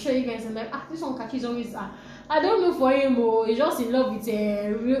us. I'm sure you guys are like, this one Kachi is always I don't know for him, he's just in love with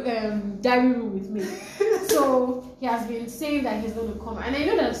diary room with me. So he has been saying that he's going to come, and I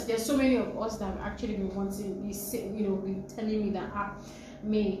know that there's so many of us that have actually been wanting, been telling me that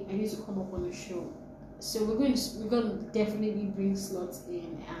May, I need to come up on the show. So we're going to definitely bring slots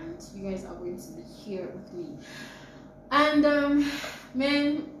in, and you guys are going to be here with me. And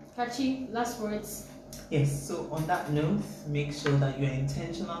man, Kachi, last words. Yes, so on that note, make sure that you're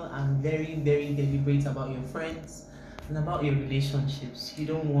intentional and very, very deliberate about your friends and about your relationships. You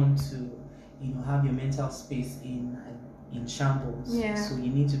don't want to, have your mental space in shambles. Yeah. So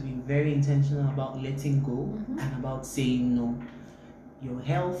you need to be very intentional about letting go and about saying no. Your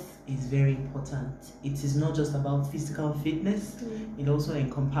health is very important. It is not just about physical fitness. It also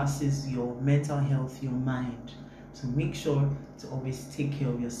encompasses your mental health, your mind. So make sure to always take care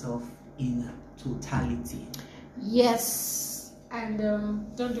of yourself in totality. Yes. And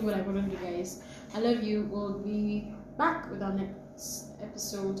don't do what I wouldn't do, guys. I love you. We'll be back with our next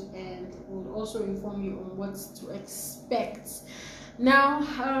episode, and we'll also inform you on what to expect. Now,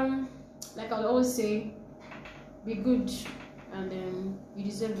 like I'll always say, be good, and you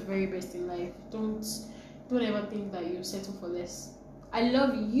deserve the very best in life. Don't ever think that you settle for less. I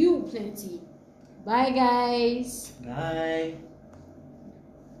love you plenty. Bye, guys. Bye.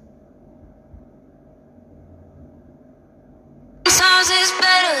 Sometimes it's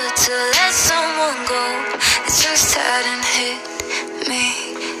better to let someone go. It just hadn't hit me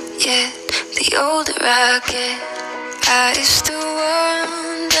yet. The older I get, I used to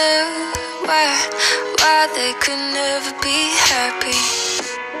wonder why they could never be happy.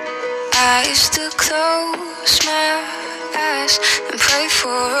 I used to close my eyes and pray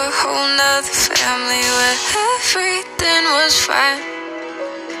for a whole nother family where everything was fine.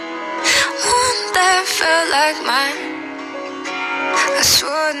 One that felt like mine. I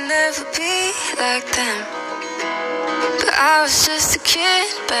swore I'd never be like them, but I was just a kid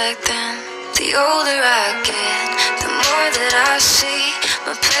back then. The older I get, the more that I see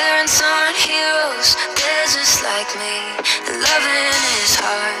my parents aren't heroes, they're just like me. And loving is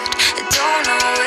hard, I don't know